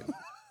inside.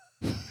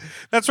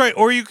 That's right.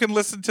 Or you can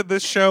listen to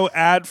this show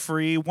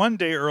ad-free one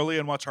day early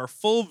and watch our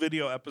full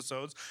video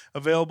episodes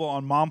available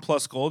on Mom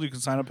Plus Gold. You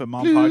can sign up at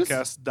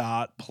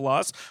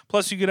mompodcast.plus.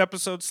 Plus, you get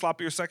episodes,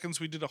 Sloppier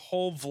Seconds. We did a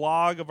whole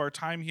vlog of our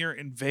time here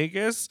in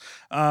Vegas.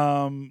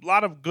 A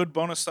lot of good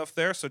bonus stuff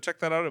there. So check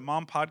that out at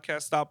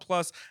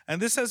mompodcast.plus. And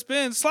this has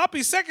been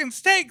Sloppy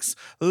Seconds Takes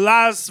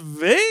Las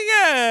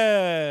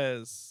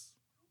Vegas.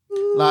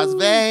 Las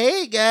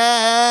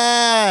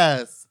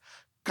Vegas.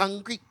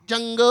 Concrete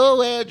jungle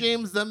where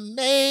dreams are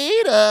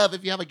made of.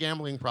 If you have a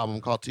gambling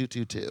problem, call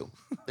 222.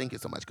 Thank you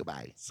so much.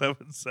 Goodbye.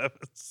 777.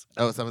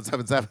 Oh,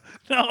 777.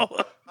 No.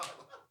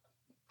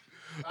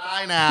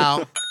 Bye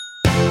now.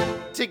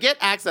 To get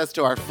access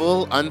to our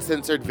full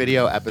uncensored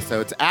video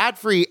episodes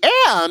ad-free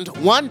and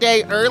one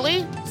day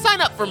early,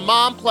 sign up for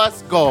Mom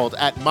Plus Gold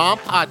at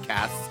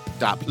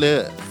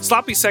mompodcasts.plus.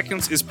 Sloppy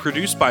Seconds is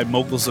produced by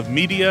Moguls of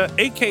Media,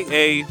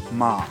 a.k.a.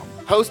 Mom.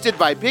 Hosted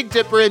by Big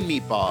Dipper and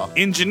Meatball.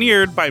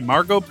 Engineered by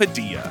Margot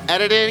Padilla.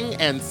 Editing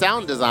and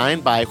sound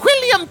design by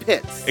William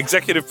Pitts.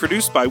 Executive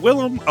produced by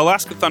Willem,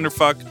 Alaska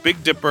Thunderfuck,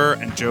 Big Dipper,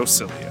 and Joe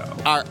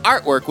Cilio. Our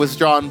artwork was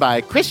drawn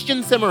by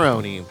Christian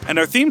Cimarroni. And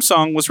our theme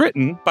song was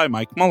written by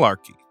Mike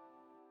Malarkey.